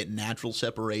is get natural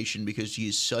separation because he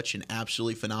is such an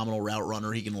absolutely phenomenal route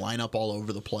runner. He can line up all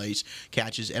over the place,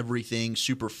 catches everything,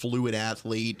 super fluid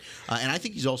athlete. And I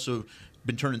think he's also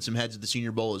been turning some heads at the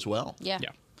Senior Bowl as well. Yeah.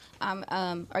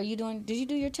 Are you doing? Did you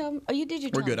do your tell? Oh, you did your.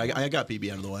 We're good. I got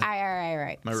BB out of the way. All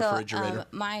right. My refrigerator.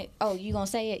 You gonna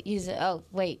say it?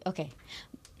 Wait. Okay.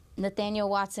 Nathaniel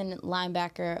Watson,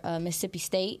 linebacker, Mississippi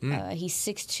State. He's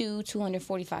 6'2",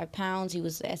 245 pounds. He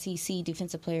was SEC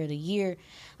Defensive Player of the Year.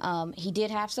 He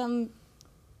did have some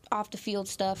off the field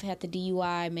stuff. Had the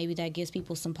DUI. Maybe that gives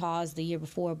people some pause the year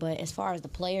before. But as far as the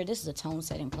player, this is a tone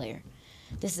setting player.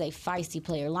 This is a feisty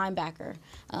player, linebacker.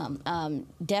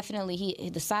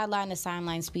 Definitely, the sideline to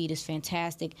sideline speed is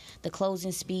fantastic. The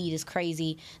closing speed is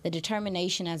crazy. The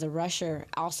determination as a rusher,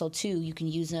 also too, you can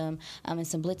use him in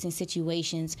some blitzing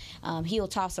situations. He'll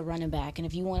toss a running back, and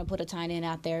if you want to put a tight end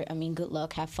out there, I mean, good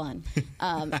luck, have fun.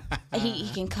 He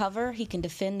can cover, he can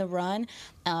defend the run,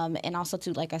 and also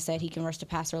too, like I said, he can rush the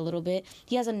passer a little bit.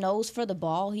 He has a nose for the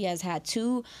ball. He has had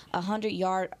 2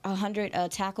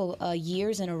 100 tackle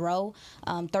years in a row.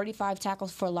 35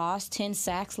 tackles for loss, 10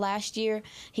 sacks last year.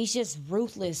 He's just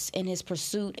ruthless in his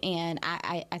pursuit, and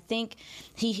I think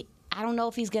I don't know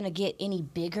if he's going to get any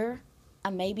bigger.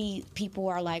 Maybe people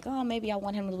are like, oh, maybe I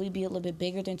want him to be a little bit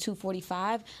bigger than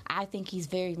 245. I think he's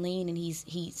very lean, and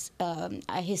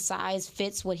his size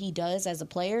fits what he does as a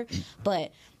player.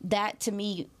 But that, to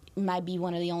me, might be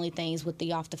one of the only things with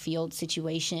the off-the-field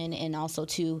situation, and also,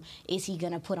 too, is he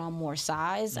going to put on more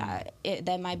size?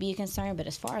 That might be a concern, but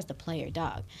as far as the player,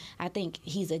 dog, I think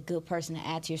he's a good person to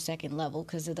add to your second level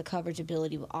because of the coverage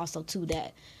ability, but also, too,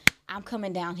 that I'm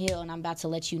coming downhill, and I'm about to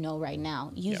let you know right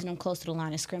now. Using him close to the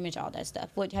line of scrimmage, all that stuff.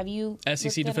 What have you?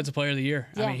 SEC Defensive Player of the Year.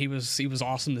 Yeah. I mean, he was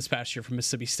awesome this past year for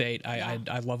Mississippi State.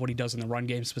 I love what he does in the run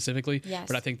game specifically. Yes.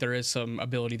 But I think there is some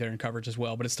ability there in coverage as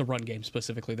well. But it's the run game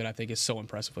specifically that I think is so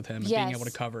impressive with him. And being able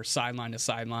to cover sideline to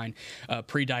sideline,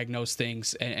 pre-diagnose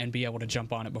things, and be able to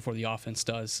jump on it before the offense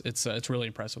does. It's really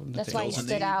impressive. That's why he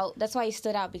stood out. That's why he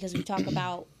stood out, because we talk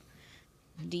about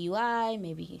DUI,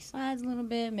 maybe he slides a little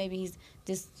bit, maybe he's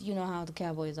just, you know how the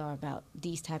Cowboys are about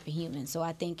these type of humans. So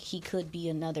I think he could be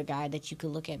another guy that you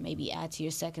could look at, maybe add to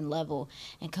your second level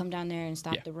and come down there and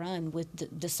stop the run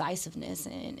with decisiveness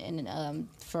and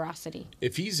ferocity.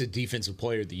 If he's a Defensive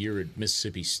Player of the Year at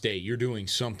Mississippi State, you're doing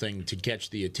something to catch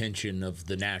the attention of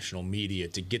the national media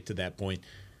to get to that point.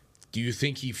 Do you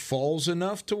think he falls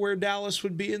enough to where Dallas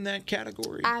would be in that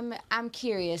category? I'm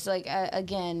curious. Like,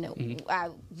 again,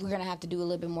 we're going to have to do a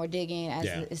little bit more digging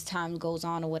as time goes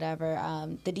on or whatever.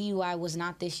 The DUI was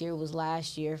not this year. It was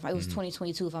last year. It was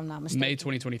 2022, if I'm not mistaken. May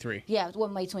 2023. Yeah,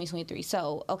 May 2023.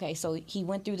 So, okay, so he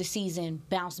went through the season,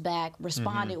 bounced back,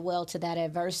 responded well to that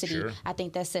adversity. Sure. I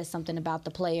think that says something about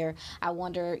the player. I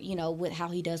wonder, with how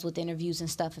he does with interviews and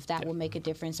stuff, if that will make a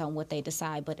difference on what they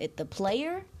decide. But the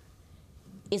player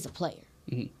is a player.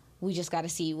 We just got to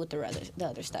see what the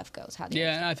other stuff goes.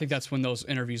 And I think that's when those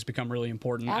interviews become really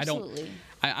important. Absolutely.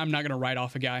 I'm not going to write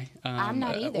off a guy I'm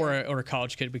not either. or a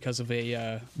college kid because of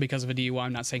a DUI.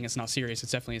 I'm not saying it's not serious.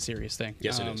 It's definitely a serious thing.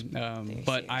 Yes, it is.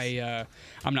 But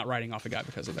I'm not writing off a guy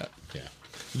because of that. Yeah,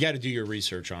 you got to do your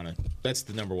research on it. That's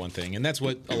the number one thing, and that's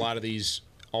what a lot of these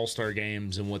All-Star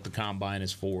games and what the Combine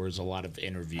is for is a lot of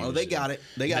interviews. Oh, they got it.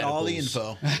 They got all the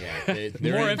info. Yeah,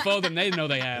 more info than they know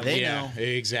they have. They know.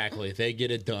 Exactly. They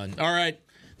get it done. All right.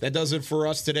 That does it for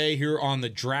us today here on the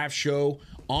Draft Show.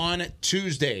 On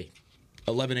Tuesday,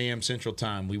 11 a.m. Central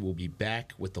Time, we will be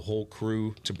back with the whole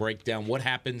crew to break down what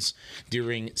happens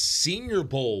during Senior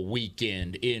Bowl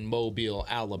weekend in Mobile,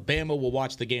 Alabama. We'll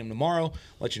watch the game tomorrow,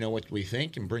 let you know what we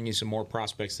think, and bring you some more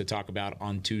prospects to talk about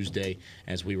on Tuesday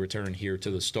as we return here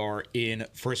to the Star in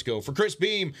Frisco. For Chris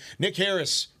Beam, Nick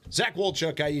Harris, Zach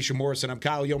Wolchuk, Aisha Morrison, I'm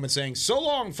Kyle Yeoman saying so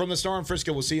long from the Star in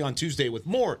Frisco. We'll see you on Tuesday with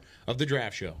more of the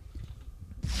Draft Show.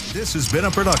 This has been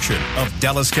a production of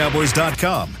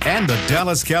DallasCowboys.com and the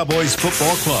Dallas Cowboys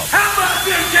Football Club. How about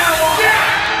this,